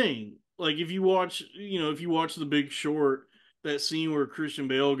same thing. Like if you watch The Big Short, that scene where Christian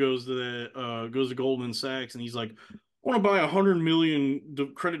Bale goes to Goldman Sachs and he's like, I want to buy 100 million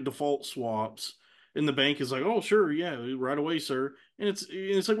credit default swaps. And the bank is like, oh, sure, yeah, right away, sir. And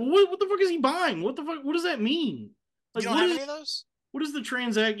it's like, well, what the fuck is he buying? What the fuck? What does that mean? Like, You don't have any of those? What is the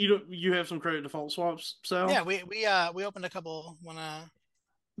transact? You have some credit default swaps, Sal? Yeah, we opened a couple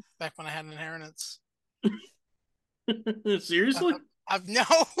back when I had an inheritance. Seriously? I've no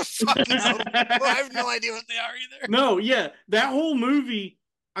fuck no. I have no idea what they are either. No, yeah, that whole movie.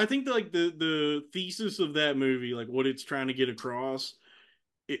 I think that, like the thesis of that movie, like what it's trying to get across,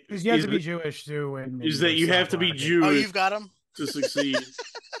 Because you have to be Jewish too, and is that you have to be Jewish. Oh, you've got them to succeed.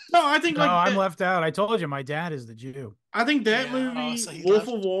 No, I think no, like I'm left out. I told you my dad is the Jew. I think that Yeah. movie, Oh, so he Wolf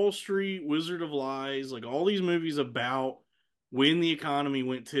left. of Wall Street, Wizard of Lies, like all these movies about when the economy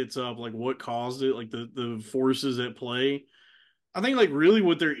went tits up, like what caused it, like the forces at play. I think like really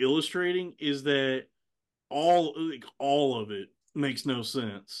what they're illustrating is that all of it makes no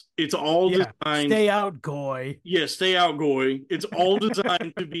sense. It's all designed. Stay out, goy. Yeah, stay out, goy. It's all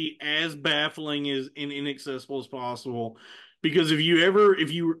designed to be as baffling as and inaccessible as possible. Because if you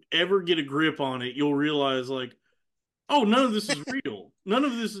ever get a grip on it, you'll realize like, oh, none of this is real. None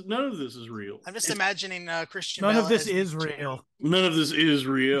of this is real. I'm just imagining Christian None Bale of this as is the real. None of this is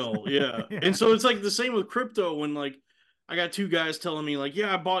real. Yeah. Yeah. And so it's like the same with crypto when like I got two guys telling me like,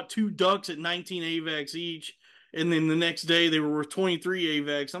 yeah, I bought 2 ducks at 19 AVAX each, and then the next day they were worth 23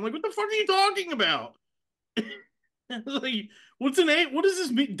 AVAX. I'm like, what the fuck are you talking about? Like, what does this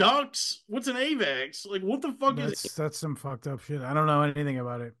mean? Ducks? What's an AVAX? Like, what the fuck is it? That's some fucked up shit. I don't know anything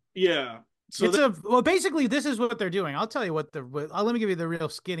about it. Yeah. So Well, basically, this is what they're doing. I'll tell you let me give you the real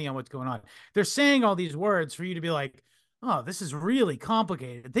skinny on what's going on. They're saying all these words for you to be like, oh, this is really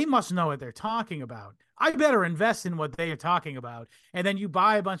complicated. They must know what they're talking about. I better invest in what they are talking about. And then you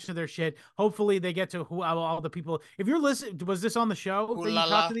buy a bunch of their shit. Hopefully they get to all the people. If you're listening, was this on the show? Ooh That you la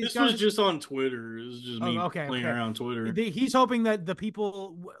talked la. to these this guys? was just on Twitter. It was just me playing around Twitter. He's hoping that the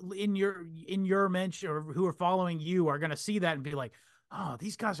people in your mention or who are following you are going to see that and be like, oh,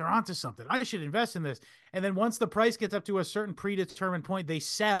 these guys are onto something. I should invest in this. And then once the price gets up to a certain predetermined point, they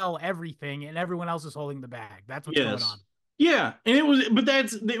sell everything and everyone else is holding the bag. That's what's going on. Yeah. And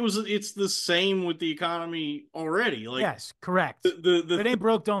it's the same with the economy already. Like, yes, correct. If it ain't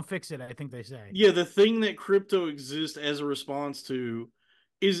broke, don't fix it, I think they say. Yeah, the thing that crypto exists as a response to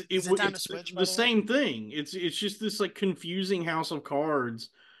is it's the same thing. It's just this like confusing house of cards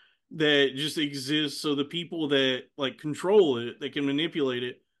that just exists. So the people that like control it, they can manipulate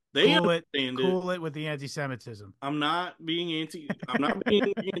it. They understand it. Cool it with the anti-Semitism. I'm not being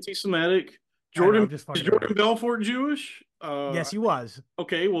anti-Semitic. Jordan Belfort Jewish? Yes, he was.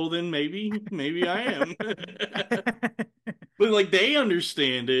 Okay, well then maybe I am. But like they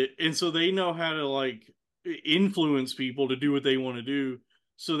understand it, and so they know how to like influence people to do what they want to do.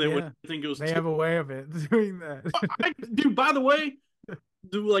 So that when everything goes, they have a way of it doing that. Dude, by the way,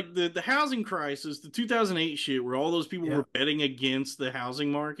 the housing crisis, the 2008 shit, where all those people were betting against the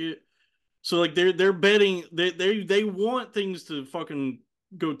housing market. So like they're betting they want things to fucking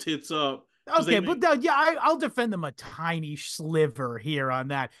go tits up. Okay, but I'll defend them a tiny sliver here on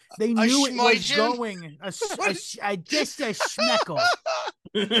that. They knew it was going just a schmeckle.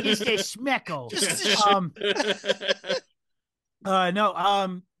 Just a schmeckle.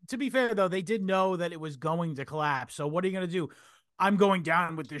 To be fair though, they did know that it was going to collapse. So what are you going to do? I'm going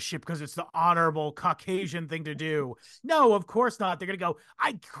down with this ship because it's the honorable Caucasian thing to do. No, of course not. They're going to go,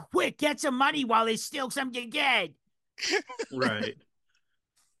 I quit, get some money while there's still something to get. Right.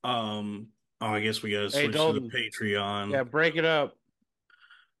 I guess we got to switch to the Patreon. Yeah, break it up.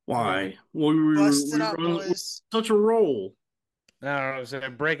 Why? We were such a roll. No, so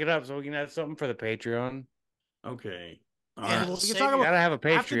break it up so we can have something for the Patreon. Okay. Yeah, we can talk about, gotta have a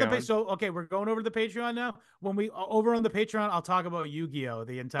Patreon. Okay, we're going over to the Patreon now. When we over on the Patreon, I'll talk about Yu-Gi-Oh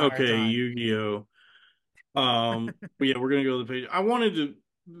the entire time. Yu-Gi-Oh. But yeah, we're gonna go to the Patreon. I wanted to,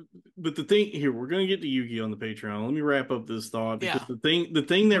 but the thing here, we're gonna get to Yu-Gi-Oh on the Patreon. Let me wrap up this thought because the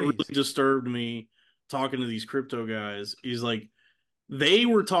thing that really disturbed me talking to these crypto guys is like they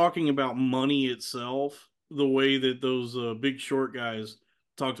were talking about money itself the way that those Big Short guys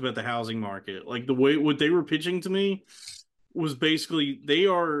talked about the housing market. Like the way what they were pitching to me was basically they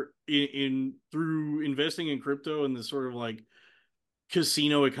are in through investing in crypto and this sort of like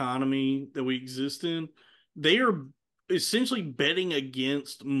casino economy that we exist in, they are essentially betting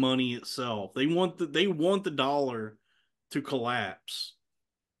against money itself. They want the dollar to collapse.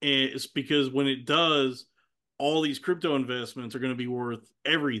 And it's because when it does, all these crypto investments are going to be worth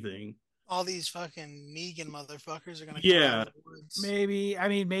everything. All these fucking Negan motherfuckers are going to come out of the woods. Maybe I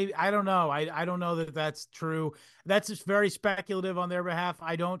don't know. I don't know that that's true. That's just very speculative on their behalf.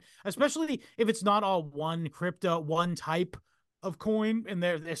 I don't, especially if it's not all one crypto, one type of coin, and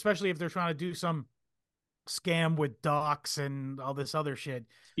they're especially if they're trying to do some scam with docs and all this other shit.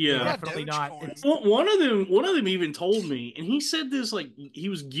 Yeah, definitely not. One of them even told me, and he said this like he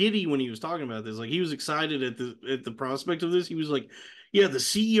was giddy when he was talking about this. Like he was excited at the prospect of this. He was like, "Yeah, the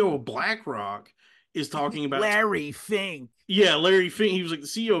CEO of BlackRock is talking about Larry Fink." Yeah, Larry Fink. He was like, the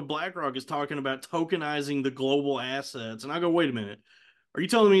CEO of BlackRock is talking about tokenizing the global assets. And I go, wait a minute, are you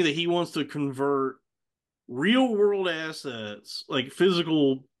telling me that he wants to convert real world assets, like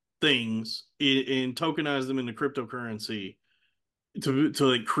physical things, and tokenize them into cryptocurrency to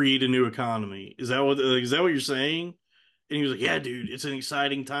like create a new economy? Is that what you're saying? And he was like, yeah, dude, it's an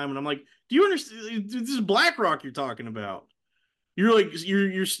exciting time. And I'm like, do you understand? This is BlackRock you're talking about. You're like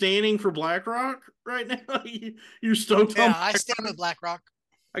you're standing for BlackRock right now. You're stoked. Yeah, I stand with BlackRock.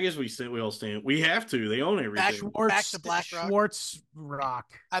 I guess we all stand. We have to. They own everything. Back to BlackRock. Schwartz Rock.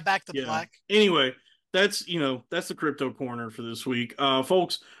 I back the Black. Anyway, that's the crypto corner for this week,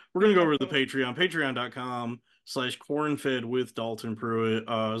 folks. We're gonna go over to the Patreon, patreon.com/cornfed with Dalton Pruitt.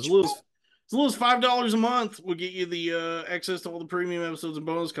 As little as $5 a month will get you the access to all the premium episodes and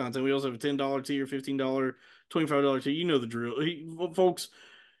bonus content. We also have a $10 tier, $15, $25 tier. You know the drill. Folks,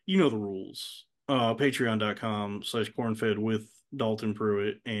 you know the rules. Patreon.com/cornfed with Dalton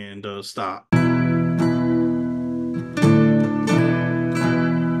Pruitt, and stop.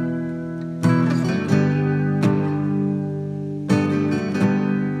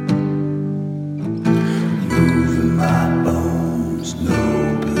 Moving my bones,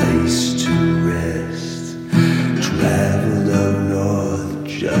 no place to rest. Traveled up north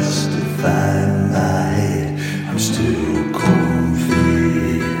just to find my head. I'm still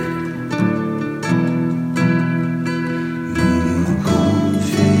corn-fed.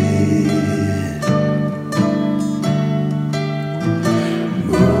 Corn-fed.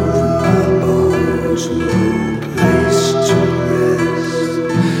 Moving my bones, no